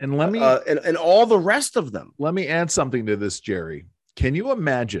Raskin, and let me and all the rest of them. Let me add something to this, Jerry. Can you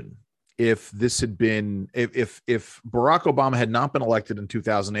imagine if this had been if Barack Obama had not been elected in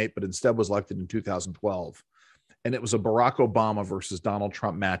 2008, but instead was elected in 2012, and it was a Barack Obama versus Donald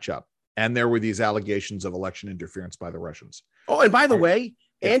Trump matchup, and there were these allegations of election interference by the Russians? Oh, and by the way,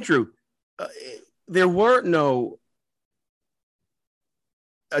 Andrew, there were no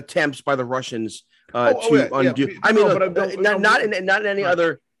attempts by the Russians to undo. I mean, not in any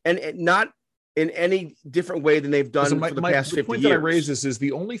other, and not in any different way than they've done for the past 50 years. The point that I raise is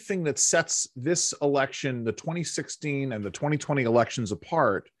the only thing that sets this election, the 2016 and the 2020 elections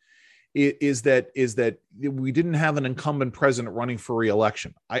apart, is that we didn't have an incumbent president running for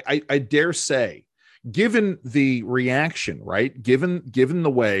re-election. I dare say, given the reaction, right? Given the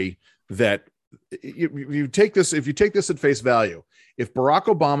way that you take this, if you take this at face value, if Barack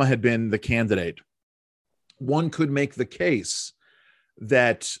Obama had been the candidate, one could make the case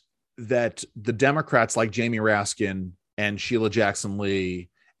that the Democrats like Jamie Raskin and Sheila Jackson Lee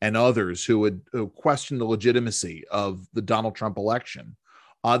and others who would question the legitimacy of the Donald Trump election,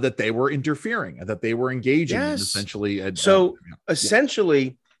 that they were interfering and that they were engaging in essentially.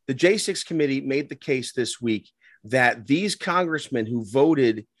 Essentially, the J6 committee made the case this week that these congressmen who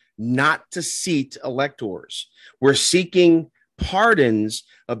voted not to seat electors were seeking pardons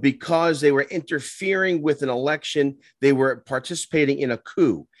because they were interfering with an election. They were participating in a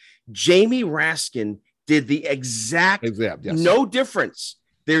coup. Jamie Raskin did the exact no difference.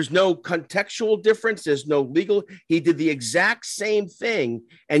 There's no contextual difference. There's no legal. He did the exact same thing.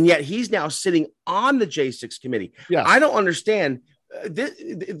 And yet he's now sitting on the J6 committee. Yes. I don't understand.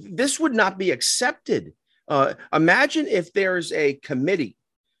 This would not be accepted. Imagine if there's a committee,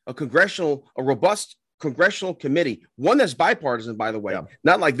 a robust congressional committee, one that's bipartisan, by the way,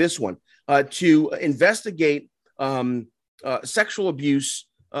 not like this one, to investigate sexual abuse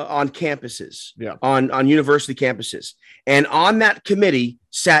on campuses, yeah, on university campuses. And on that committee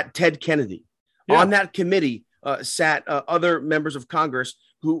sat Ted Kennedy. Yeah. On that committee sat other members of Congress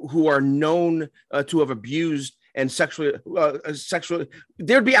who are known to have abused and sexually,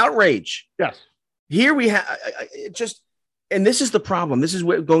 there'd be outrage. Yes. Here we have and this is the problem. This is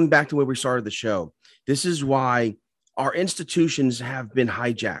going back to where we started the show. This is why our institutions have been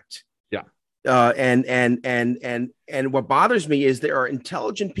hijacked. Yeah. And what bothers me is there are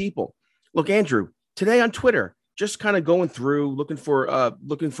intelligent people. Look, Andrew, today on Twitter, just kind of going through, looking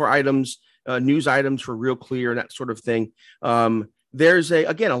for items, news items for Real Clear and that sort of thing. There's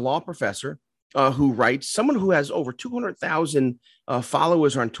a law professor who writes, someone who has over 200,000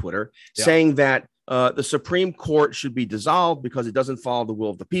 followers on Twitter, saying that the Supreme Court should be dissolved because it doesn't follow the will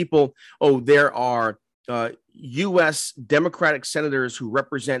of the people. Oh, there are U.S. Democratic senators who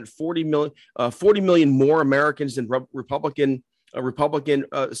represent 40 million more Americans than Republican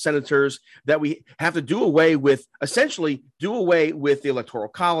senators, that we have to do away with, essentially do away with the Electoral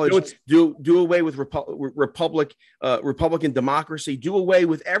College, do away with Republican democracy, do away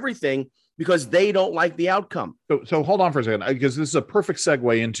with everything because they don't like the outcome. So hold on for a second, because this is a perfect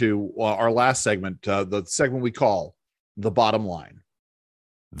segue into our last segment, the segment we call The Bottom Line.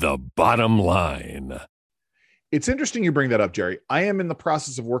 The Bottom Line. It's interesting you bring that up, Jerry. I am in the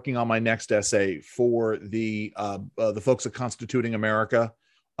process of working on my next essay for the folks at Constituting America,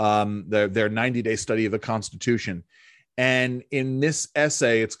 their 90-day study of the Constitution. And in this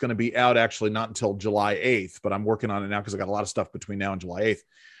essay, it's going to be out actually not until July 8th, but I'm working on it now because I got a lot of stuff between now and July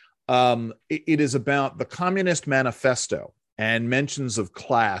 8th. It is about the Communist Manifesto and mentions of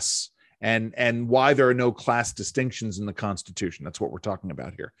class and why there are no class distinctions in the Constitution. That's what we're talking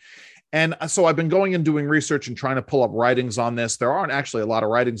about here. And so I've been going and doing research and trying to pull up writings on this. There aren't actually a lot of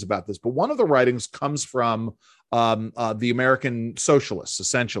writings about this, but one of the writings comes from the American socialists,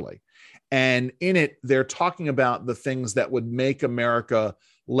 essentially. And in it, they're talking about the things that would make America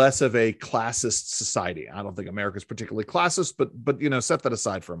less of a classist society. I don't think America is particularly classist, but set that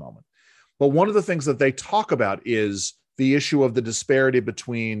aside for a moment. But one of the things that they talk about is the issue of the disparity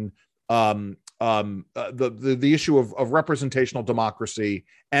between the issue of representational democracy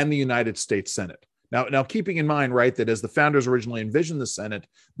and the United States Senate. Now, keeping in mind, right, that as the founders originally envisioned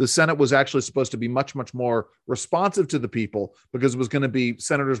the Senate was actually supposed to be much, much more responsive to the people, because it was going to be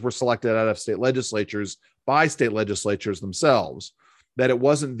senators were selected out of state legislatures by state legislatures themselves, that it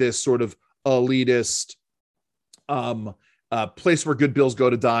wasn't this sort of elitist place where good bills go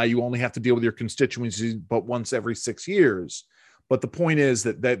to die. You only have to deal with your constituencies but once every 6 years. But the point is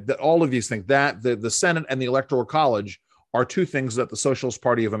that all of these things, that the Senate and the Electoral College are two things that the Socialist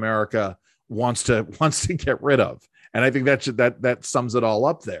Party of America wants to get rid of, and I think that sums it all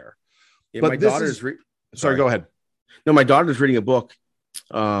up there. Yeah, but my daughter's sorry, go ahead. No, my daughter's reading a book.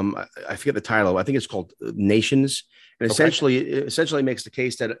 I forget the title. I think it's called Nations, and essentially makes the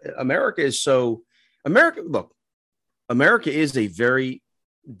case that America is a very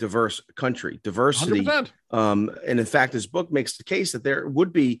diverse country, diversity. 100%. And in fact, this book makes the case that there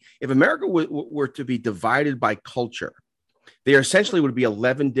would be, if America were to be divided by culture, there essentially would be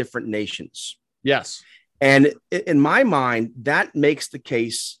 11 different nations. Yes. And in my mind, that makes the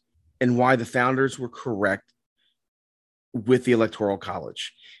case and why the founders were correct with the Electoral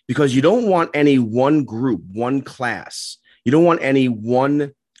College, because you don't want any one group, one class. You don't want any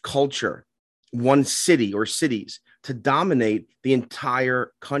one culture, one city or cities to dominate the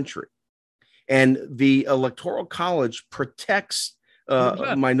entire country. And the Electoral College protects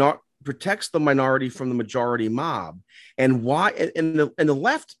the minority from the majority mob. And why? And the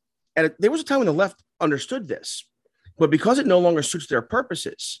left, there was a time when the left understood this, but because it no longer suits their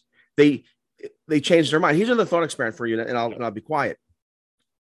purposes, they changed their mind. Here's another thought experiment for you, and I'll be quiet.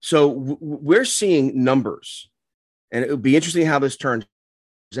 So we're seeing numbers, and it would be interesting how this turns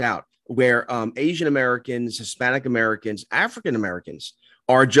out, where Asian Americans, Hispanic Americans, African Americans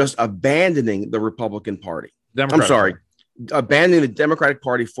are just abandoning the Republican Party. Abandoning the Democratic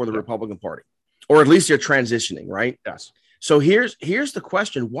Party for the Republican Party, or at least they're transitioning, right? Yes. So here's the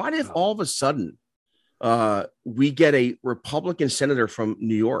question: what if all of a sudden we get a Republican senator from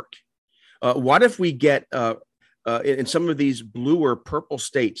New York? What if we get in some of these blue or purple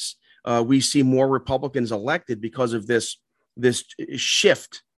states, we see more Republicans elected because of this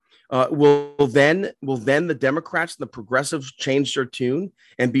shift? Will then the Democrats and the progressives change their tune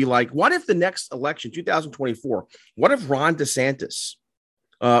and be like, what if the next election, 2024, what if Ron DeSantis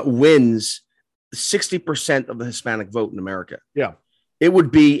wins 60% of the Hispanic vote in America? Yeah, it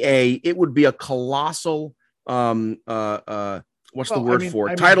would be a colossal what's the word for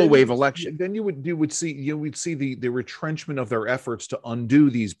it? Tidal wave election. Then you would see the retrenchment of their efforts to undo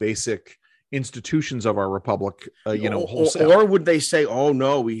these basic institutions of our republic. Or would they say, "Oh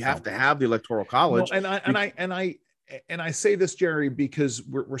no, we have to have the Electoral College"? And I say this, Jerry, because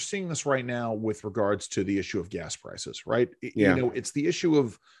we're seeing this right now with regards to the issue of gas prices, right? It's the issue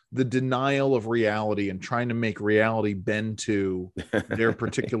of the denial of reality and trying to make reality bend to their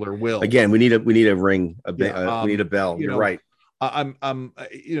particular will. Again, we need a ring, we need a bell. You're right. I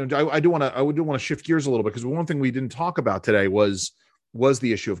do want to shift gears a little bit, because one thing we didn't talk about today was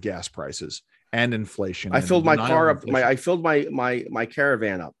the issue of gas prices and inflation. I filled my car up. I filled my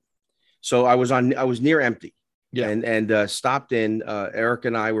caravan up, so I was near empty. Yeah, and stopped in. Eric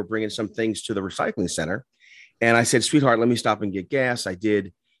and I were bringing some things to the recycling center, and I said, "Sweetheart, let me stop and get gas." I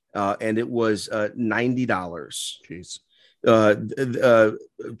did, and it was $90. Jeez.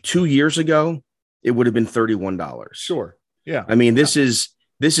 2 years ago, it would have been $31. Sure. Yeah. I mean, this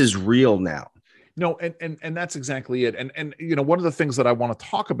is real now. No, and that's exactly it. And one of the things that I want to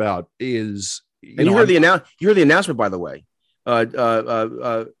talk about is you heard the announcement, by the way.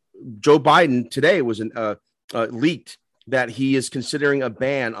 Joe Biden today was leaked that he is considering a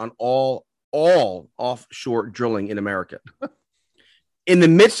ban on all offshore drilling in America. In the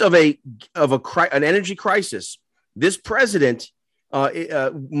midst of an energy crisis, this president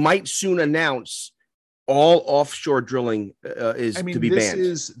might soon announce all offshore drilling to be banned.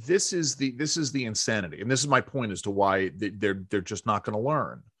 This is the insanity, and this is my point as to why they're just not going to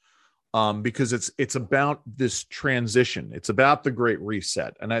learn. Because it's about this transition. It's about the Great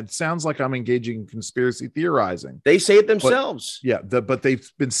Reset. And it sounds like I'm engaging in conspiracy theorizing. They say it themselves. But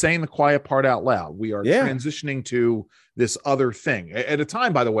they've been saying the quiet part out loud. We are transitioning to this other thing at a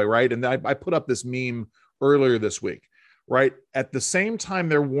time, by the way, right? And I put up this meme earlier this week, right? At the same time,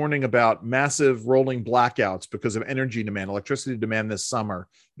 they're warning about massive rolling blackouts because of energy demand, electricity demand this summer.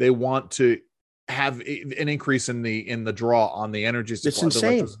 They want to have an increase in the draw on the energy supply, the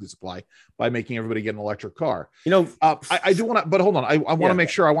electricity supply, by making everybody get an electric car. I do want to, but hold on. I want to make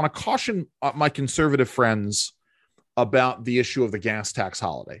sure, I want to caution my conservative friends about the issue of the gas tax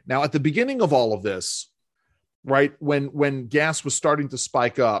holiday. Now, at the beginning of all of this, right, when gas was starting to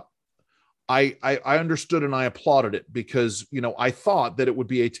spike up, I understood and I applauded it, because, I thought that it would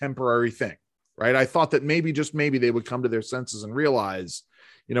be a temporary thing, right? I thought that maybe, just maybe, they would come to their senses and realize,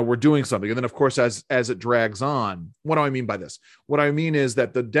 we're doing something. And then, of course, as it drags on, what do I mean by this? What I mean is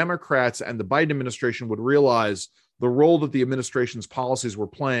that the Democrats and the Biden administration would realize the role that the administration's policies were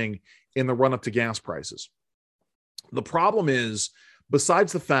playing in the run-up to gas prices. The problem is,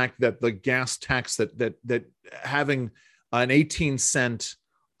 besides the fact that the gas tax, that having an 18-cent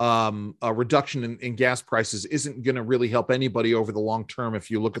a reduction in gas prices isn't going to really help anybody over the long term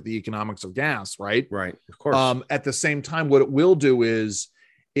if you look at the economics of gas, right? Right, of course. At the same time, what it will do is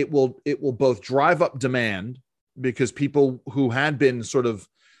it will both drive up demand, because people who had been sort of,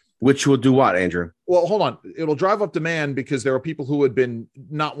 which will do what, Andrew? Well, hold on. It'll drive up demand because there are people who had been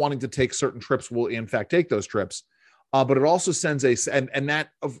not wanting to take certain trips will in fact take those trips. But it also sends and that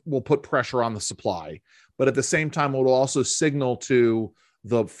will put pressure on the supply. But at the same time, it will also signal to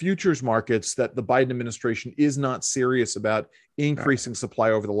the futures markets that the Biden administration is not serious about increasing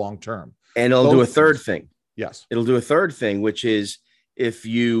supply over the long term. And it'll do a third thing. Yes. It'll do a third thing, which is, if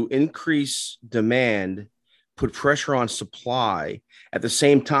you increase demand, put pressure on supply, at the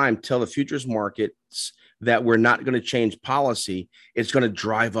same time, tell the futures markets that we're not going to change policy, it's going to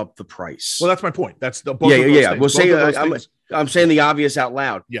drive up the price. Well, that's my point. That's the We'll say I'm saying the obvious out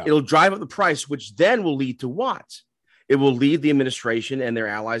loud. Yeah. It'll drive up the price, which then will lead to what? It will lead the administration and their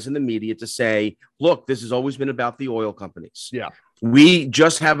allies in the media to say, "Look, this has always been about the oil companies. Yeah, we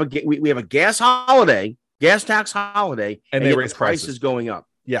just have we have a gas tax holiday, and they raise prices going up."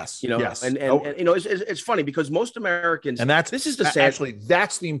 Yes, yes. And it's funny, because most Americans, and that's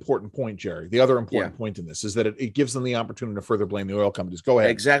the important point, Jerry. The other important point in this is that it gives them the opportunity to further blame the oil companies. Go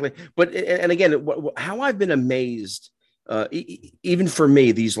ahead. Exactly. But and again, how I've been amazed, even for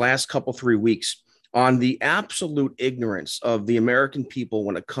me, these last 3 weeks, on the absolute ignorance of the American people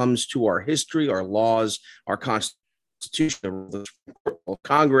when it comes to our history, our laws, our Constitution, the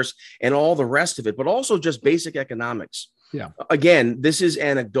Congress, and all the rest of it, but also just basic economics. Yeah. Again, this is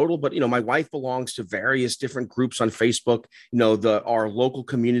anecdotal, but my wife belongs to various different groups on Facebook. Our local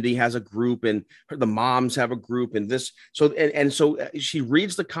community has a group, and the moms have a group, and this. So she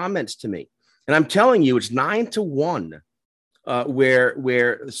reads the comments to me, and I'm telling you, it's 9-1.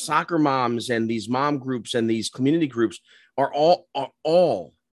 Where soccer moms and these mom groups and these community groups are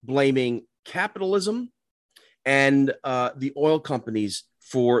all blaming capitalism and the oil companies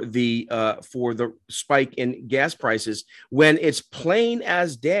for the spike in gas prices when it's plain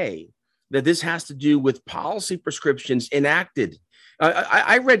as day that this has to do with policy prescriptions enacted.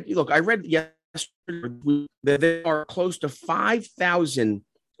 I read yesterday that there are close to 5,000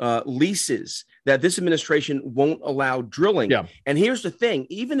 leases that this administration won't allow drilling. Yeah. And here's the thing: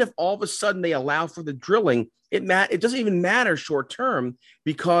 even if all of a sudden they allow for the drilling, it doesn't even matter short term,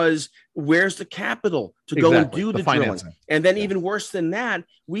 because where's the capital to go and do the drilling? And then even worse than that,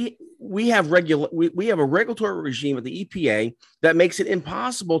 we have a regulatory regime at the EPA that makes it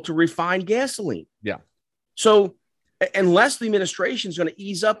impossible to refine gasoline. Yeah. So unless the administration is going to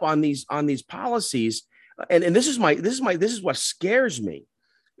ease up on these policies, and this is what scares me.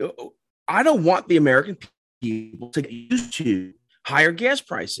 I don't want the American people to get used to higher gas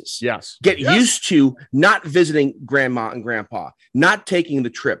prices. Yes. Get used to not visiting grandma and grandpa, not taking the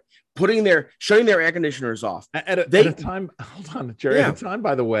trip, shutting their air conditioners off. At a time, hold on, Jerry. Yeah. At a time,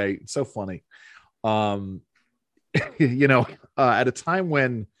 by the way, it's so funny. At a time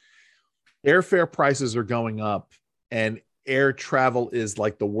when airfare prices are going up and air travel is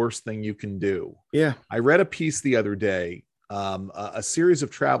like the worst thing you can do. Yeah. I read a piece the other day, a series of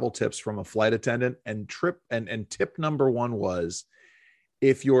travel tips from a flight attendant, and tip number one was,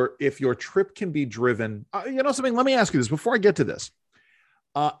 if your trip can be driven, something, let me ask you this before I get to this.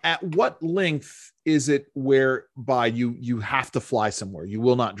 At what length is it whereby you have to fly somewhere? You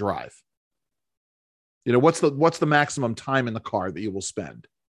will not drive. What's the maximum time in the car that you will spend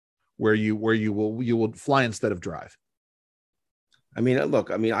where you will fly instead of drive? I mean, look,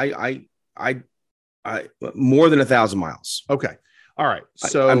 I more than 1,000 miles. Okay. All right.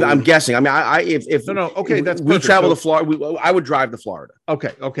 So I'm guessing. I mean, if okay, that's we perfect. travel to Florida, I would drive to Florida.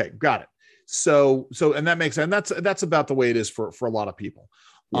 Okay. Got it. So, and that makes sense. And that's about the way it is for a lot of people.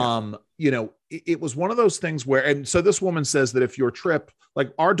 Yeah. It was one of those things where, and so this woman says that if your trip,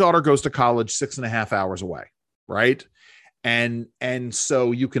 like our daughter goes to college 6.5 hours away, right? And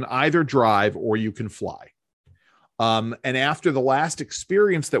so you can either drive or you can fly. And after the last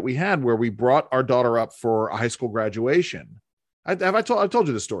experience that we had, where we brought our daughter up for a high school graduation, I told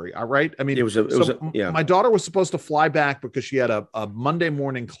you the story, all right? I mean, my daughter was supposed to fly back because she had a Monday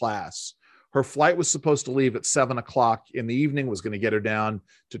morning class. Her flight was supposed to leave at 7:00 in the evening, was going to get her down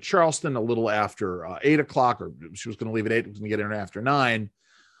to Charleston a little after 8:00, or she was going to leave at 8, was going to get her after 9.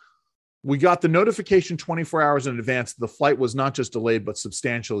 We got the notification 24 hours in advance. The flight was not just delayed, but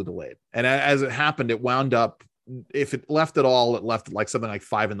substantially delayed. And as it happened, it wound up, if it left at all, it left at something like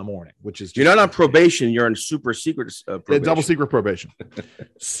 5 a.m, which is just, you're not on probation. You're on super secret probation. Double secret probation.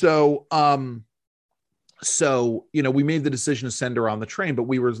 So we made the decision to send her on the train, but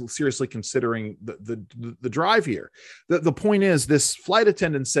we were seriously considering the drive here. The point is, this flight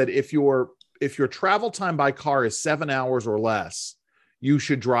attendant said, if your travel time by car is 7 hours or less, you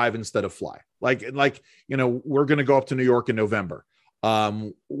should drive instead of fly. Like we're going to go up to New York in November.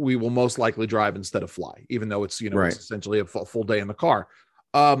 We will most likely drive instead of fly, even though it's, right. It's essentially a full day in the car.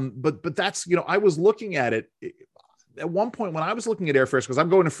 But that's, I was looking at it at one point when I was looking at airfares, because I'm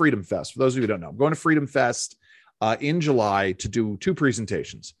going to Freedom Fest. For those of you who don't know, I'm going to Freedom Fest in July to do 2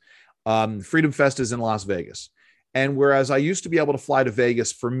 presentations. Freedom Fest is in Las Vegas. And whereas I used to be able to fly to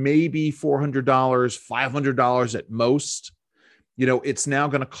Vegas for maybe $400, $500 at most, it's now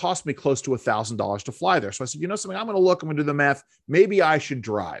going to cost me close to $1,000 to fly there. So I said, something, I'm going to look, I'm going to do the math. Maybe I should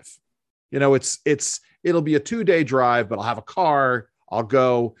drive. It'll be a 2-day drive, but I'll have a car. I'll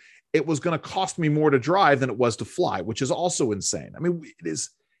go. It was going to cost me more to drive than it was to fly, which is also insane. I mean, it is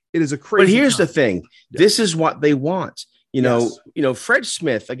a crazy. But here's time. the thing. Yeah. This is what they want. Yes. Fred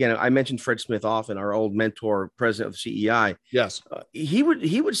Smith, again, I mentioned Fred Smith often, our old mentor, president of CEI. Yes. He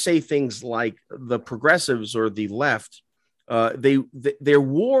would say things like the progressives or the left, their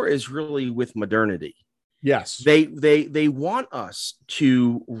war is really with modernity. Yes. They want us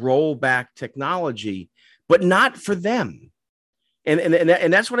to roll back technology, but not for them.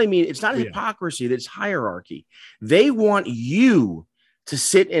 And that's what I mean. It's not hypocrisy, that's hierarchy. They want you to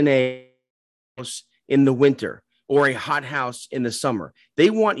sit in a house in the winter or a hot house in the summer. They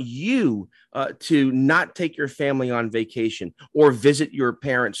want you to not take your family on vacation or visit your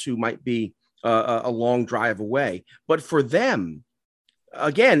parents who might be a long drive away. But for them,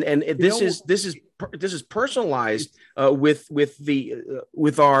 again, and this is personalized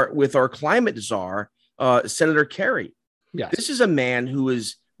with our climate czar, Senator Kerry. Yes. This is a man who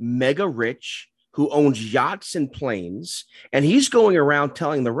is mega rich, who owns yachts and planes, and he's going around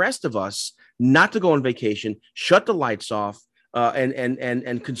telling the rest of us not to go on vacation, shut the lights off,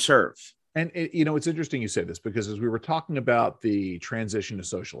 and conserve. And it's interesting you say this, because as we were talking about the transition to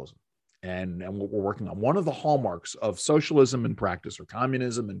socialism, and what we're working on, one of the hallmarks of socialism in practice or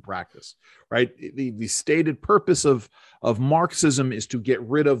communism in practice, right? The stated purpose of Marxism is to get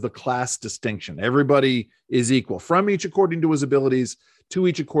rid of the class distinction. Everybody is equal, from each according to his abilities, to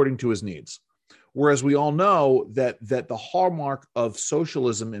each according to his needs. Whereas we all know that the hallmark of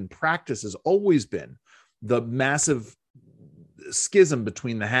socialism in practice has always been the massive schism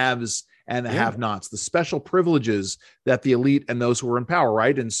between the haves and the have-nots, the special privileges that the elite and those who are in power,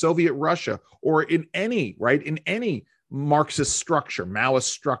 right? In Soviet Russia or in any Marxist structure, Maoist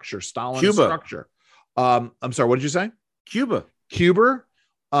structure, Stalin structure. I'm sorry, what did you say? Cuba.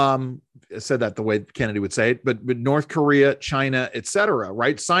 Said that the way Kennedy would say it, but North Korea, China, etc.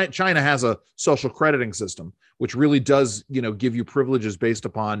 Right? China has a social crediting system, which really does, give you privileges based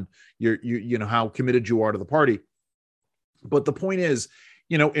upon your how committed you are to the party. But the point is,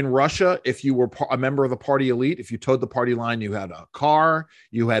 in Russia, if you were a member of the party elite, if you towed the party line, you had a car,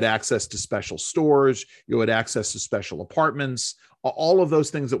 you had access to special stores, you had access to special apartments, all of those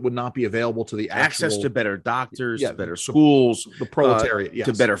things that would not be available to the access to better doctors, to better schools, the proletariat,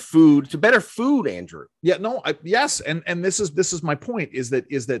 to better food, Andrew. Yeah, no, yes, and this is my point. Is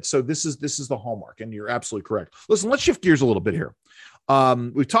that so? This is the hallmark, and you're absolutely correct. Listen, let's shift gears a little bit here.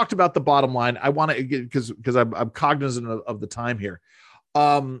 We've talked about the bottom line. I want to because I'm cognizant of the time here.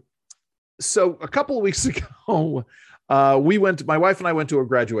 So a couple of weeks ago, my wife and I went to a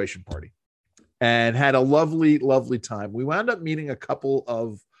graduation party and had a lovely, lovely time. We wound up meeting a couple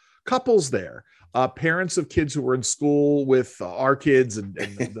of couples there, parents of kids who were in school with our kids, and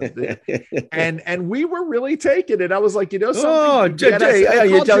we were really taken. And I was like, something. Oh, Jerry!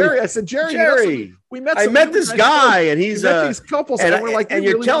 I said, Jerry, we met. I met this guy, and he's these couples, and we're like, and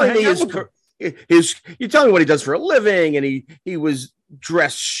you're telling me you're telling me what he does for a living, and he was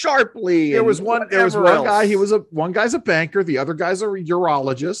dressed sharply. There was one guy. One guy's a banker. The other guy's a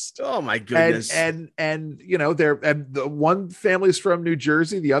urologist. Oh my goodness. And the one family is from New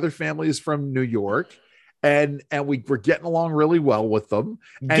Jersey. The other family is from New York. And we were getting along really well with them.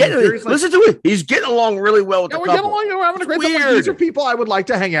 Listen to it. He's getting along really well with the couple. We're getting along. We're having a great time. These are people I would like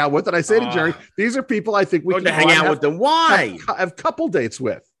to hang out with. And I say to Jerry, these are people I think we can hang out with them. Why? Have couple dates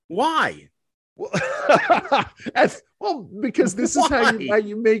with. Why? Well, because this is how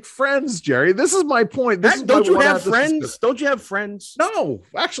you make friends, Jerry. This is my point. Don't you have friends? Don't you have friends? No,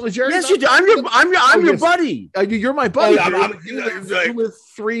 actually, Jerry. Yes, you do. I'm your buddy. You're my buddy. You live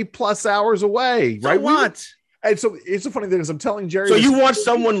 3+ hours away, right? So what? And so it's a funny thing is I'm telling Jerry. So you want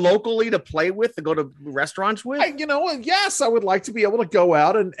someone locally to play with, to go to restaurants with? Yes, I would like to be able to go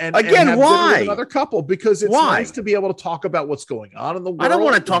out and again, have why? dinner with another couple, because it's nice to be able to talk about what's going on in the world. I don't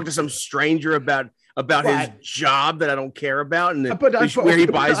want to talk to some stranger about his job that I don't care about, and where he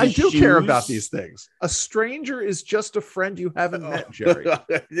buys his shoes. I do care about these things. A stranger is just a friend you haven't met, Jerry.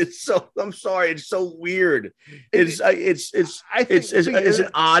 I'm sorry. It's so weird. It's an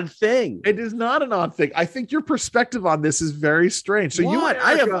odd thing. It is not an odd thing. I think your perspective on this is very strange. So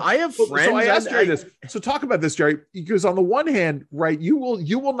I have friends. So I asked Jerry this. So talk about this, Jerry, because on the one hand, right, you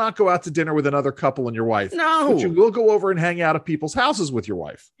will not go out to dinner with another couple and your wife. No, but you will go over and hang out at people's houses with your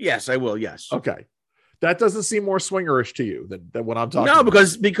wife. Yes, I will. Yes. Okay. That doesn't seem more swingerish to you than what I'm talking about. No,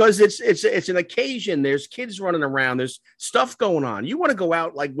 because it's an occasion. There's kids running around. There's stuff going on. You want to go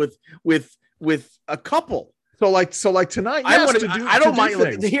out like with a couple. So like tonight. I don't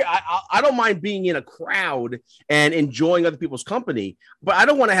mind. I don't mind being in a crowd and enjoying other people's company, but I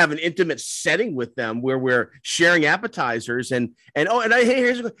don't want to have an intimate setting with them where we're sharing appetizers and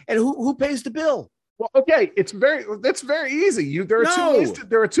who pays the bill? Well, okay, that's very easy. There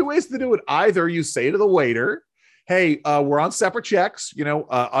are two ways to do it. Either you say to the waiter, "Hey, we're on separate checks.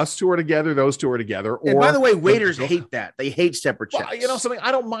 Us two are together, those two are together." And by the way, waiters hate that. They hate separate checks. Well, something,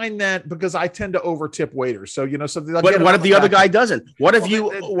 I don't mind that because I tend to over tip waiters. So something. But what if the other guy doesn't? What if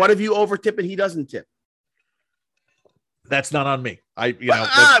you over tip and he doesn't tip? That's not on me.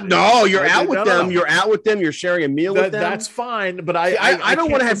 No, you're out with them. You're out with them. You're sharing a meal with them. That's fine, but I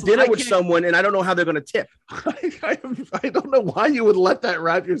don't want to have dinner with someone and I don't know how they're going to tip. I don't know why you would let that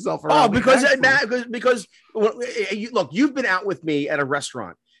wrap yourself around. Oh, because look, you've been out with me at a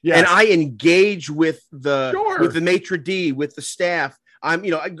restaurant, and I engage with the maitre d', with the staff. I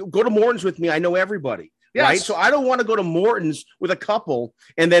go to Morton's with me. I know everybody, right? So I don't want to go to Morton's with a couple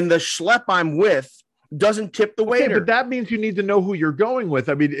and then the schlep I'm with doesn't tip the waiter. But that means you need to know who you're going with.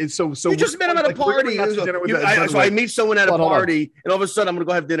 I mean, it's so you just met him at a party. So I meet someone at a party, and all of a sudden I'm going to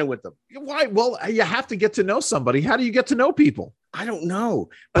go have dinner with them. Why? Well, you have to get to know somebody. How do you get to know people? I don't know.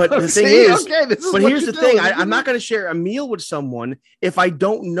 But the thing is, here's the thing: I'm not going to share a meal with someone if I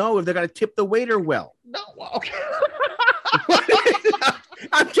don't know if they're going to tip the waiter well. No, okay.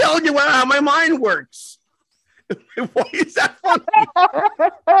 I'm telling told you how my mind works. Why is that funny?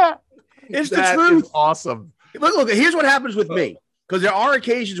 It's That the truth. is awesome. Look, here's what happens with me. Because there are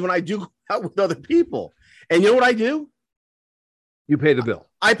occasions when I do go out with other people. And you know what I do? You pay the bill.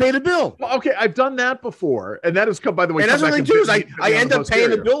 I pay the bill. Well, okay, I've done that before. And that has come, by the way. And that's what I do is I end up paying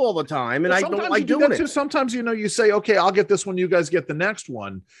the bill all the time. And I don't like doing it. Too. Sometimes, you say, okay, I'll get this one. You guys get the next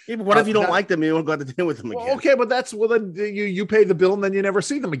one. Yeah, but what if you don't like them and you don't go out to dinner with them again? Okay, but then you pay the bill and then you never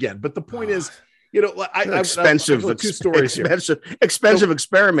see them again. But the point is, expensive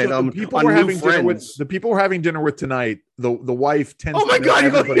experiment. The people we're having dinner with tonight. The wife tends. Oh my God!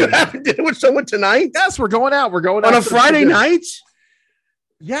 You're having dinner with someone tonight? Yes, we're going out. We're going on out a Friday night.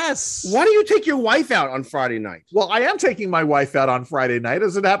 Yes. Why do you take your wife out on Friday night? Well, I am taking my wife out on Friday night.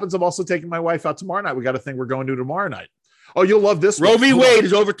 As it happens, I'm also taking my wife out tomorrow night. We got a thing we're going to tomorrow night. Oh, you'll love this. Roe v. Wade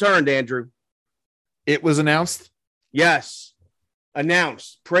is overturned, Andrew. It was announced. Yes,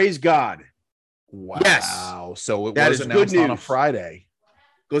 announced. Praise God. Wow. Yes. So it was announced on a Friday.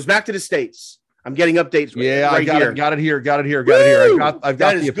 Goes back to the States. I'm getting updates. Yeah, right I got it here. Woo! I've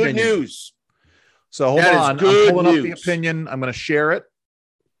got the opinion. Good news. So hold on. I'm pulling up the opinion. I'm going to share it.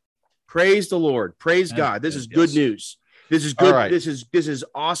 Praise the Lord. Praise God. This is good news. This is good. Right. This is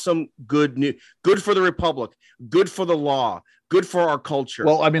awesome. Good news. Good for the Republic. Good for the law. Good for our culture.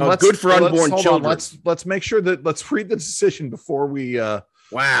 Well, I mean, good for unborn children. Let's make sure that let's read the decision before we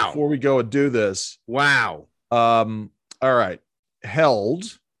before we go and do this. Wow. All right.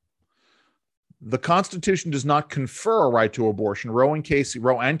 Held. The Constitution does not confer a right to abortion. Roe and Casey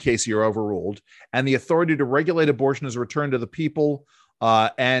are overruled, and the authority to regulate abortion is returned to the people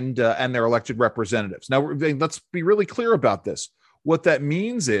and their elected representatives. Now, let's be really clear about this. What that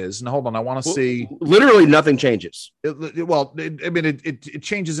means is, and hold on, I want to see. Literally, nothing changes. It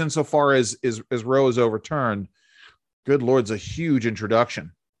changes insofar as Roe is overturned. Good Lord, it's a huge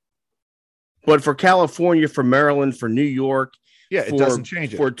introduction. But for California, for Maryland, for New York, it doesn't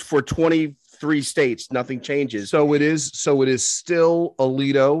change it. For 23 states, nothing changes. So it is still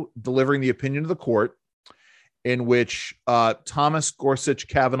Alito delivering the opinion of the court, in which Thomas, Gorsuch,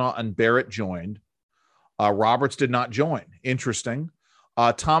 Kavanaugh, and Barrett joined. Roberts did not join. Interesting.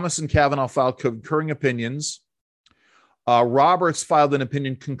 Thomas and Kavanaugh filed concurring opinions. Roberts filed an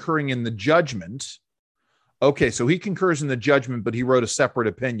opinion concurring in the judgment. Okay, so he concurs in the judgment, but he wrote a separate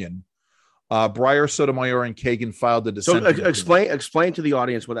opinion. Breyer, Sotomayor, and Kagan filed the dissent. So explain to the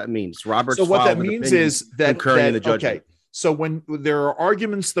audience what that means. Roberts. So what that means is that concurring in the judgment. Okay, so when there are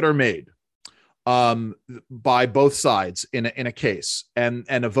arguments that are made by both sides in a case, and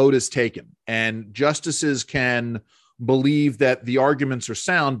a vote is taken, and justices can believe that the arguments are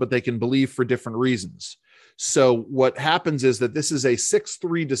sound, but they can believe for different reasons. So what happens is that this is a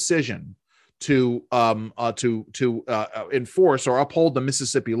 6-3 decision to enforce or uphold the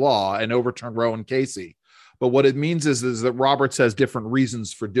Mississippi law and overturn Roe and Casey. But what it means is that Roberts has different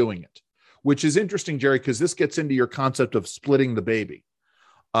reasons for doing it, which is interesting, Jerry, because this gets into your concept of splitting the baby.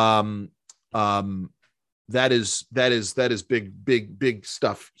 That is big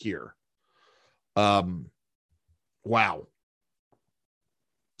stuff here. Wow.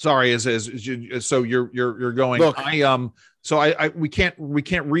 Sorry, so you're going. Look, we can't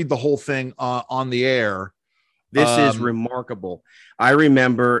read the whole thing on the air. This is remarkable. I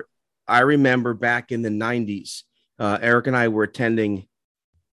remember back in the 90s, Eric and I were attending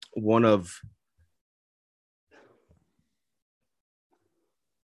one of.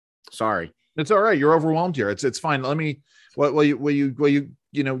 Sorry. It's all right. You're overwhelmed here. It's fine. Let me. Will you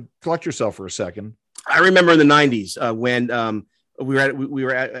collect yourself for a second? I remember in the 90s when we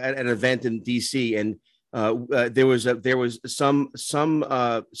were at an event in DC, and there was some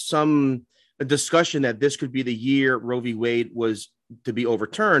discussion that this could be the year Roe v. Wade was to be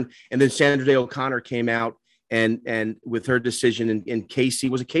overturned, and then Sandra Day O'Connor came out and with her decision in Casey.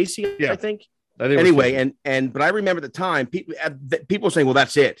 Was it Casey? Yeah. I think anyway, but I remember at the time people were saying, "Well,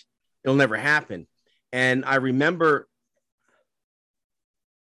 that's it. It'll never happen." And I remember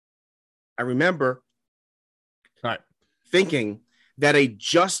thinking that a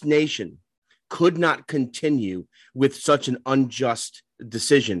just nation could not continue with such an unjust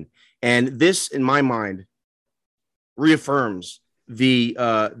decision. And this, in my mind, reaffirms the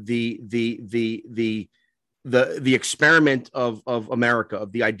experiment of America,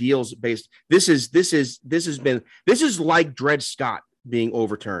 of the ideals based. This is like Dred Scott being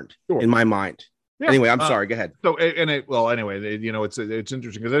overturned, sure, in my mind. Yeah. Anyway, I'm sorry. Go ahead. So, it's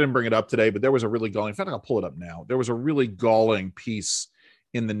interesting because I didn't bring it up today, but there was a really galling. In fact, I'll pull it up now. There was a really galling piece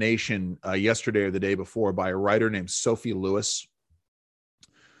in The Nation yesterday or the day before by a writer named Sophie Lewis,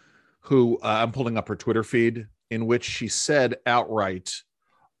 who I'm pulling up her Twitter feed, in which she said outright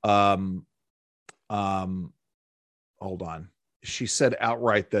hold on. She said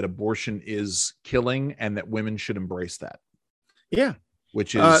outright that abortion is killing and that women should embrace that. Yeah.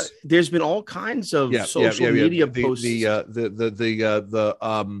 Which is there's been all kinds of social media posts. The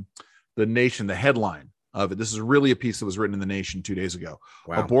Nation, the headline of it. This is really a piece that was written in the Nation 2 days ago.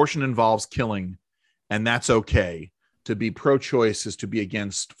 Wow. Abortion involves killing, and that's okay. To be pro-choice is to be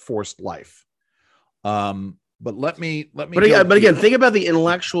against forced life. But let me. But again, think about the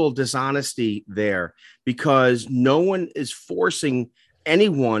intellectual dishonesty there, because no one is forcing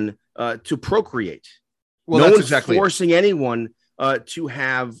anyone to procreate. Well, no one's forcing anyone to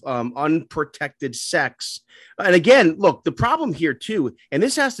have unprotected sex. And again, look, the problem here too, and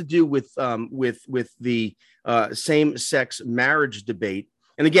this has to do with the same-sex marriage debate.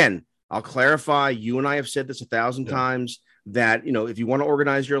 And again, I'll clarify, you and I have said this 1,000 times, that, if you want to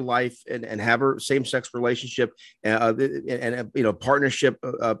organize your life and have a same-sex relationship and partnership,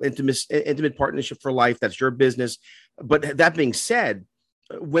 intimate partnership for life, that's your business. But that being said,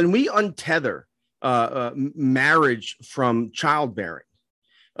 when we untether marriage from childbearing,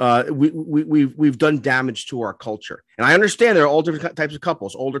 we've done damage to our culture. And I understand there are all different types of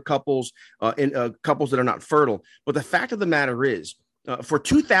couples, older couples, and couples that are not fertile. But the fact of the matter is, for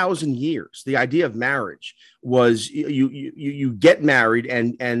 2,000 years, the idea of marriage was you get married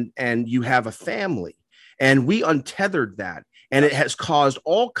and you have a family, and we untethered that, and it has caused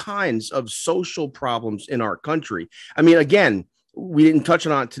all kinds of social problems in our country. I mean, again, we didn't touch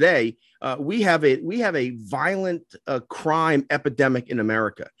on it today. We have a violent crime epidemic in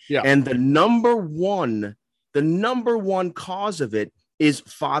America, and the number one cause of it is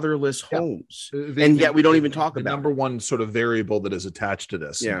fatherless homes, and yet we don't even talk about the number one sort of variable that is attached to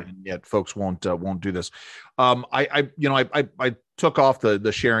this. And yet folks won't do this. I took off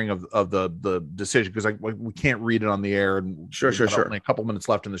the sharing of the decision because we can't read it on the air, and sure. Only a couple minutes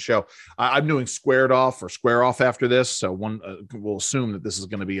left in the show. I'm doing square off after this, so we'll assume that this is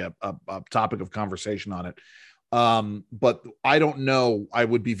going to be a topic of conversation on it. But I don't know. I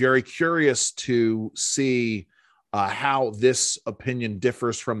would be very curious to see how this opinion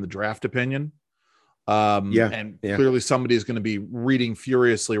differs from the draft opinion. Clearly somebody is going to be reading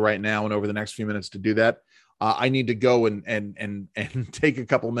furiously right now and over the next few minutes to do that. I need to go and take a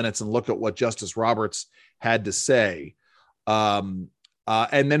couple minutes and look at what Justice Roberts had to say. And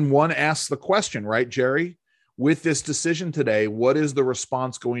then one asks the question, right, Jerry, with this decision today, what is the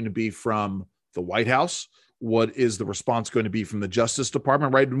response going to be from the White House? What is the response going to be from the Justice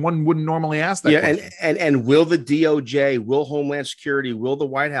Department, right? And one wouldn't normally ask that question. And will the DOJ, will Homeland Security, will the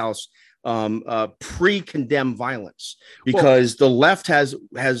White House pre-condemn violence? Because the left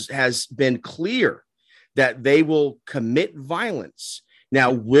has been clear that they will commit violence.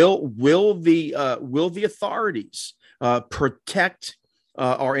 Now, will the authorities protect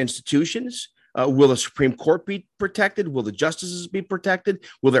our institutions? Will the Supreme Court be protected? Will the justices be protected?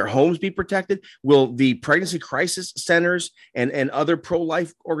 Will their homes be protected? Will the pregnancy crisis centers and other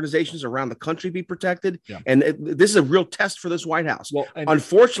pro-life organizations around the country be protected? And this is a real test for this White House.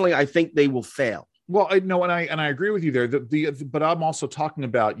 Unfortunately, I think they will fail. Well, and I agree with you there. But I'm also talking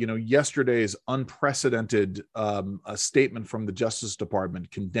about yesterday's unprecedented statement from the Justice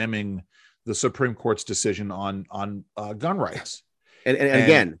Department condemning the Supreme Court's decision on gun rights. And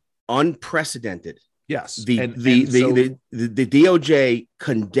again, unprecedented. Yes. The DOJ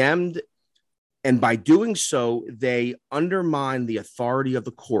condemned, and by doing so, they undermined the authority of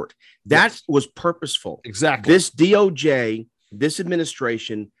the court. That was purposeful. Exactly. This DOJ, this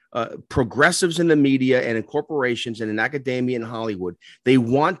administration, progressives in the media and in corporations and in academia and Hollywood, they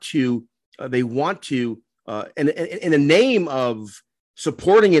want to, in the name of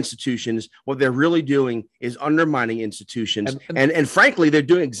supporting institutions, what they're really doing is undermining institutions. And frankly, they're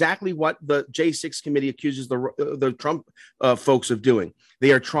doing exactly what the J6 committee accuses the Trump folks of doing.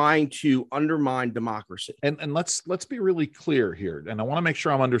 They are trying to undermine democracy. And let's be really clear here. And I want to make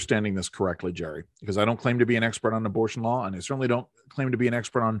sure I'm understanding this correctly, Jerry, because I don't claim to be an expert on abortion law, and I certainly don't claim to be an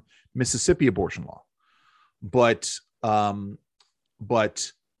expert on Mississippi abortion law. But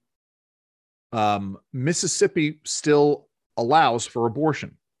Mississippi still allows for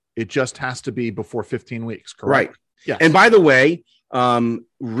abortion. It just has to be before 15 weeks, correct? Right. Yeah. And by the way,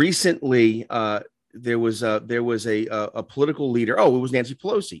 recently there was a political leader. Oh, it was Nancy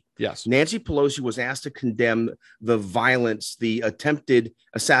Pelosi. Yes. Nancy Pelosi was asked to condemn the violence, the attempted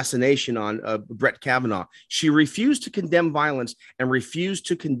assassination on Brett Kavanaugh. She refused to condemn violence and refused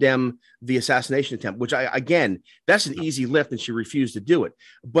to condemn the assassination attempt, which again, that's an easy lift, and she refused to do it.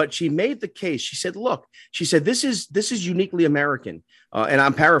 But she made the case. She said, look, this is uniquely American. and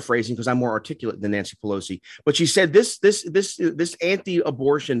I'm paraphrasing because I'm more articulate than Nancy Pelosi, but she said this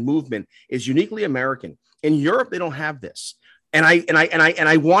anti-abortion movement is uniquely American. In Europe, they don't have this. And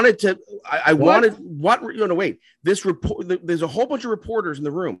I wanted to, this report, there's a whole bunch of reporters in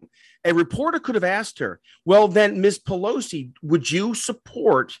the room. A reporter could have asked her, well, then, Ms. Pelosi, would you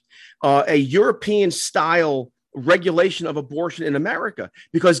support a European style regulation of abortion in America?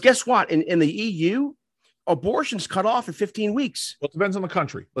 Because guess what? In the EU, abortion's cut off in 15 weeks. Well, it depends on the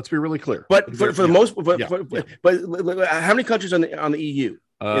country. Let's be really clear. But for the most, but how many countries on the EU?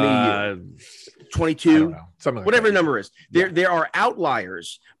 In the EU? 22, whatever the number is. There are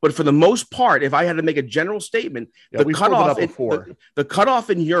outliers, but for the most part, if I had to make a general statement, the cutoff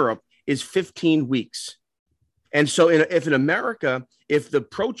in Europe is 15 weeks. And so if in America, if the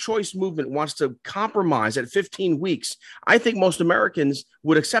pro-choice movement wants to compromise at 15 weeks, I think most Americans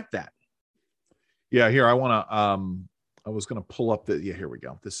would accept that. Yeah, here I want to I was going to pull up here we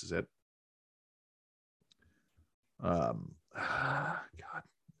go. This is it. God.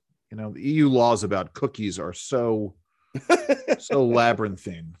 You know, the EU laws about cookies are so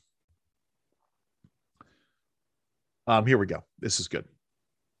labyrinthine. Here we go. This is good.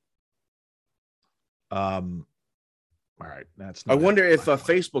 All right. I wonder if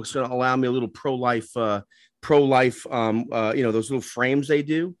Facebook's going to allow me a little pro-life, those little frames they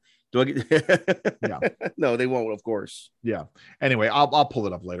do. Do I get? Yeah. No, they won't, of course. Yeah. Anyway, I'll pull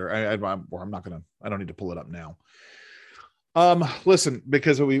it up later. I'm not gonna. I don't need to pull it up now. Listen,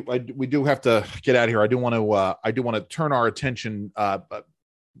 because we do have to get out of here. I do want to turn our attention.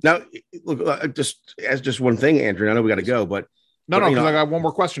 Now, look, just one thing, Andrew. I know we got to go, but because I got one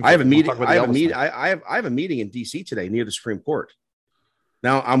more question. I have a meeting. I have a meeting in DC today near the Supreme Court.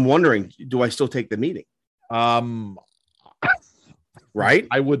 Now, I'm wondering, do I still take the meeting? Right?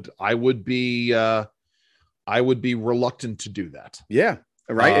 I would be reluctant to do that. Yeah.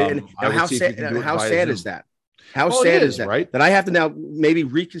 Right. And how sad is that? How sad is that? Right. That I have to now maybe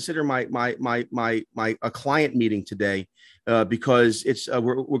reconsider my a client meeting today because it's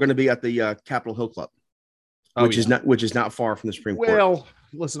we're going to be at the Capitol Hill Club, which is not far from the Supreme Court. Well,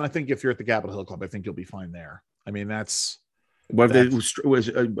 listen, I think if you're at the Capitol Hill Club, I think you'll be fine there. I mean, that's. What if it was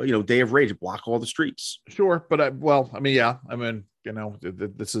day of rage, block all the streets? Sure, but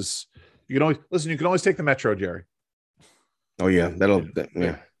this is you can always take the Metro, Jerry. Oh yeah,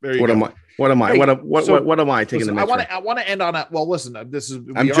 yeah. What am I taking the Metro? I want to end on a listen. I'm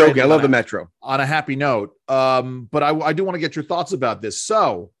joking. I love the Metro. On a happy note, but I do want to get your thoughts about this.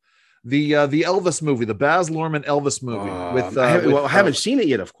 So, the Elvis movie, the Baz Luhrmann Elvis movie. I haven't seen it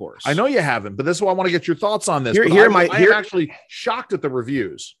yet, of course. I know you haven't, but this is why I want to get your thoughts on this. I'm actually shocked at the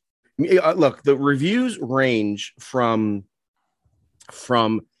reviews. Look, the reviews range from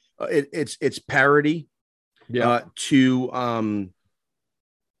it's parody, to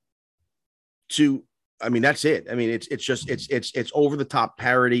I mean that's it. I mean it's over the top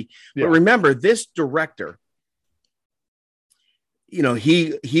parody. Yeah. But remember, this director, he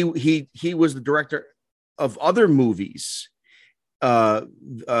was the director of other movies,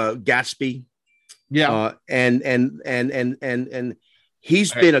 Gatsby, and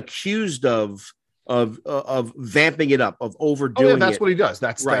he's been accused of vamping it up, of overdoing it. That's what he does.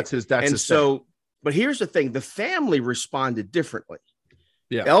 That's his thing. But here's the thing: the family responded differently.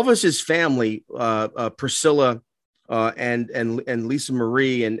 Yeah, Elvis's family, Priscilla, and Lisa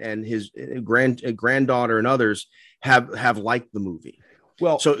Marie, and his granddaughter and others have liked the movie.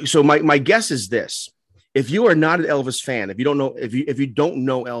 Well, so my guess is this: if you are not an Elvis fan, if you don't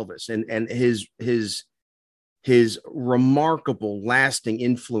know Elvis and his remarkable, lasting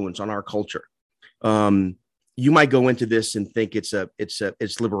influence on our culture, you might go into this and think it's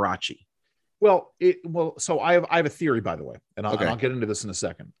Liberace. So I have a theory, by the way, and I'll get into this in a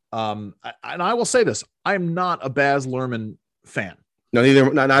second. And I will say this: I'm not a Baz Luhrmann fan. No, neither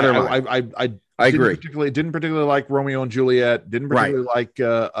am I. I agree. Didn't particularly like Romeo and Juliet. Didn't particularly like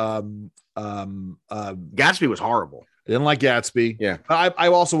Gatsby was horrible. Didn't like Gatsby. Yeah. I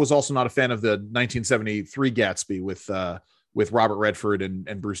was also not a fan of the 1973 Gatsby with Robert Redford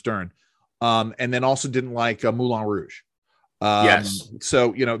and Bruce Dern. And then also didn't like Moulin Rouge. Yes.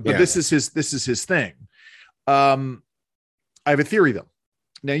 So, but this is his thing. I have a theory though.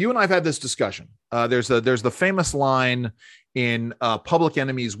 Now you and I've had this discussion. There's the famous line in Public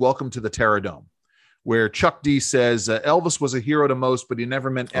Enemy's Welcome to the Terror Dome, where Chuck D says, Elvis was a hero to most, but he never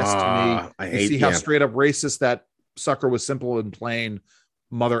meant S to me. You see how straight up racist that sucker was, simple and plain.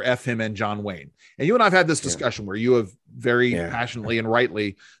 Mother F him and John Wayne. And you and I've had this discussion where you have very passionately and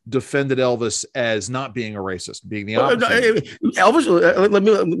rightly defended Elvis as not being a racist, being the opposite. Elvis,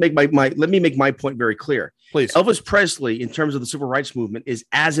 let me make my point very clear. Please. Elvis Presley, in terms of the civil rights movement, is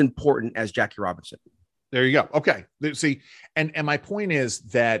as important as Jackie Robinson. There you go. Okay. See, and my point is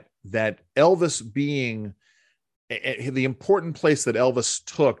that Elvis being the important place that Elvis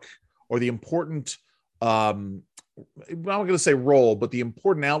took, or the important I'm not going to say role, but the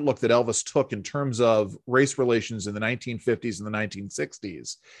important outlook that Elvis took in terms of race relations in the 1950s and the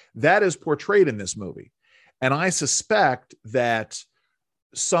 1960s, that is portrayed in this movie. And I suspect that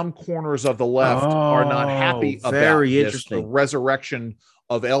some corners of the left are not happy about this, the resurrection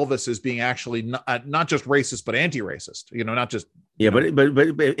of Elvis as being actually not just racist, but anti-racist, not just. Yeah, but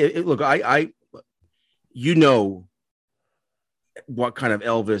look, you know what kind of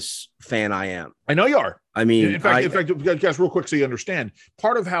Elvis fan I am. I know you are. I mean, in fact, guys, real quick, so you understand,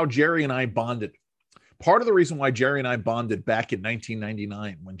 part of how Jerry and I bonded, part of the reason why Jerry and I bonded back in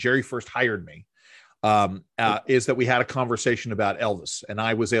 1999, when Jerry first hired me, is that we had a conversation about Elvis, and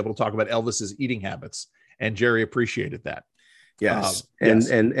I was able to talk about Elvis's eating habits, and Jerry appreciated that. Yes. And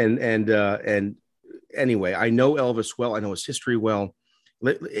anyway, I know Elvis well. I know his history well.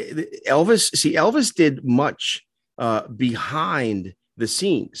 Elvis did much behind the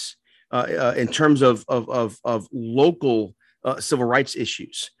scenes in terms of local civil rights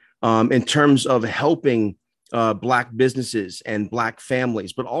issues, in terms of helping Black businesses and Black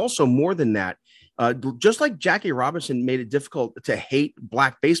families, but also more than that, just like Jackie Robinson made it difficult to hate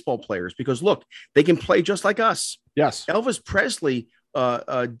Black baseball players because, look, they can play just like us. Yes. Elvis Presley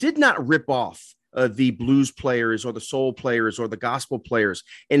did not rip off the blues players or the soul players or the gospel players.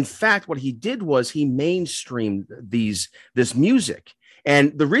 In fact, what he did was he mainstreamed this music.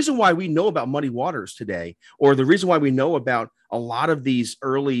 And the reason why we know about Muddy Waters today, or the reason why we know about a lot of these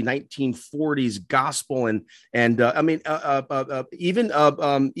early 1940s gospel even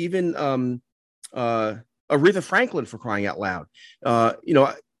Aretha Franklin, for crying out loud,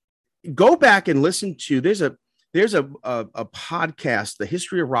 go back and listen to, there's a podcast, The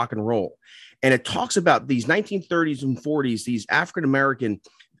History of Rock and Roll, and it talks about these 1930s and 40s, these African-American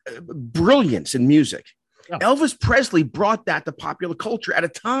brilliance in music. Yeah. Elvis Presley brought that to popular culture at a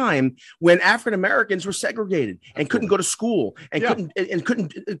time when African Americans were segregated and couldn't go to school and couldn't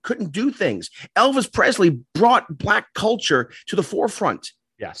do things. Elvis Presley brought Black culture to the forefront.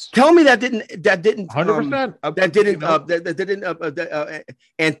 Yes. Tell me that didn't 100%.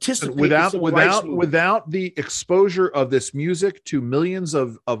 Anticipate without the exposure of this music to millions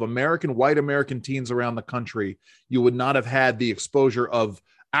of white American teens around the country, you would not have had the exposure of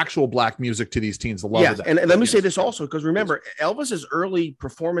actual Black music to these teens. The love of that. And let me say this also, because remember, Elvis's early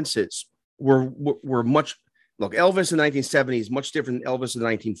performances were much. Look, Elvis in the 1970s much different than Elvis in the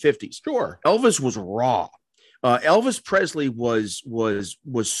 1950s. Sure, Elvis was raw. Elvis Presley was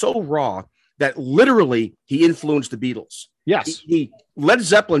so raw that literally he influenced the Beatles. Yes, Led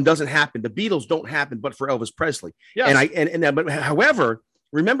Zeppelin doesn't happen. The Beatles don't happen, but for Elvis Presley. Yes. But however,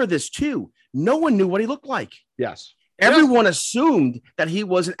 remember this too. No one knew what he looked like. Yes. Everyone assumed that he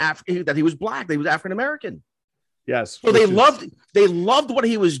was that he was Black, that he was African American. Yes. So they loved what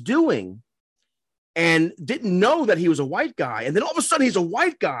he was doing and didn't know that he was a white guy. And then all of a sudden he's a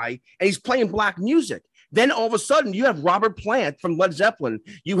white guy and he's playing Black music. Then all of a sudden you have Robert Plant from Led Zeppelin.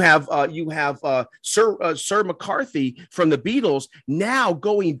 You have Sir McCarthy from the Beatles now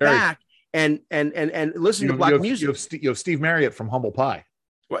going back and listening to Black music. You have Steve Marriott from Humble Pie.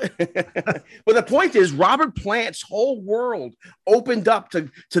 But the point is, Robert Plant's whole world opened up to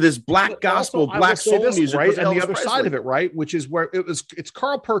this Black gospel, Black soul music, right? And the other side of it, right, which is where it's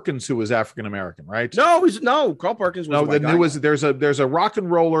Carl Perkins who was African American, right? No, Carl Perkins was there's a rock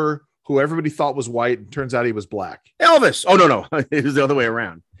and roller who everybody thought was white, and turns out he was Black. Elvis. Oh no, it was the other way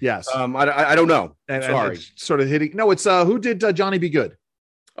around. Yes. I don't know. Sorry. And sort of hitting. No, it's who did Johnny Be Good?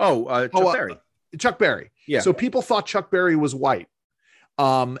 Chuck Berry. Chuck Berry. Yeah. So people thought Chuck Berry was white.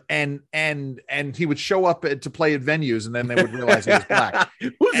 And he would show up to play at venues, and then they would realize he was Black.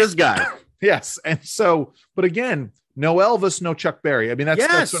 Who's this guy? Yes. And so, but again, no Elvis, no Chuck Berry. I mean,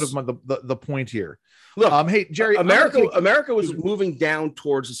 that's sort of the point here. Look, hey, Jerry, America was moving down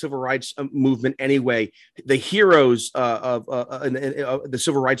towards the civil rights movement anyway. The heroes of the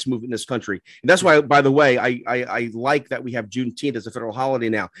civil rights movement in this country. And that's why, by the way, I like that we have Juneteenth as a federal holiday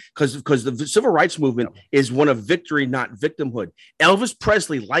now, because the civil rights movement is one of victory, not victimhood. Elvis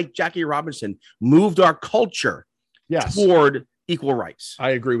Presley, like Jackie Robinson, moved our culture toward equal rights.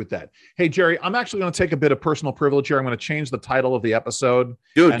 I agree with that. Hey, Jerry, I'm actually going to take a bit of personal privilege here. I'm going to change the title of the episode.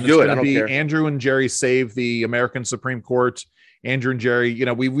 Do it. It's going to be Andrew and Jerry Save the American Supreme Court. Andrew and Jerry,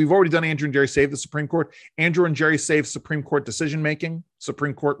 we've already done Andrew and Jerry Save the Supreme Court. Andrew and Jerry Save Supreme Court decision-making,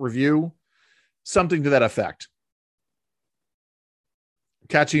 Supreme Court review, something to that effect.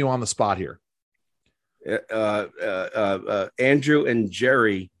 Catching you on the spot here. Andrew and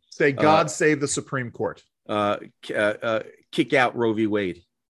Jerry say, God save the Supreme Court. Kick out Roe v. Wade.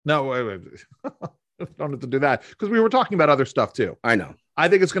 No, wait. Don't have to do that because we were talking about other stuff too. I know. I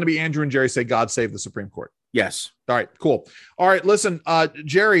think it's going to be Andrew and Jerry say, God save the Supreme Court. Yes. All right, cool. All right, listen,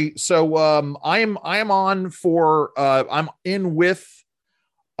 Jerry. So I am on for I'm in with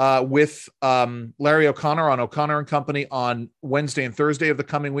Larry O'Connor on O'Connor and Company on Wednesday and Thursday of the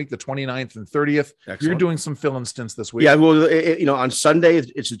coming week, the 29th and 30th. Excellent. You're doing some fill-in stints this week. Yeah, well, on Sunday,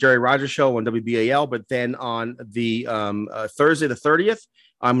 it's the Jerry Rogers Show on WBAL, but then on the Thursday, the 30th,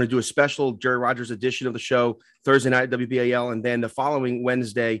 I'm going to do a special Jerry Rogers edition of the show Thursday night at WBAL. And then the following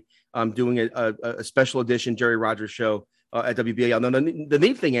Wednesday, I'm doing a special edition Jerry Rogers Show at WBAL. Now, the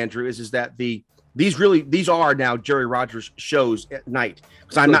neat thing, Andrew, is that these are now Jerry Rogers shows at night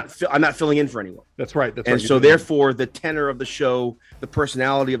because I'm not filling in for anyone. That's right. And so therefore the tenor of the show, the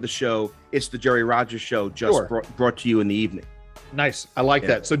personality of the show, it's the Jerry Rogers Show just brought to you in the evening. Nice. I like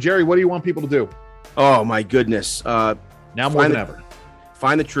that. So Jerry, what do you want people to do? Oh my goodness. Now more than ever.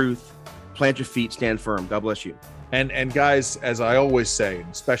 Find the truth, plant your feet, stand firm. God bless you. And guys, as I always say,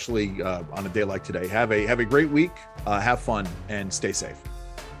 especially on a day like today, have a great week, have fun, and stay safe.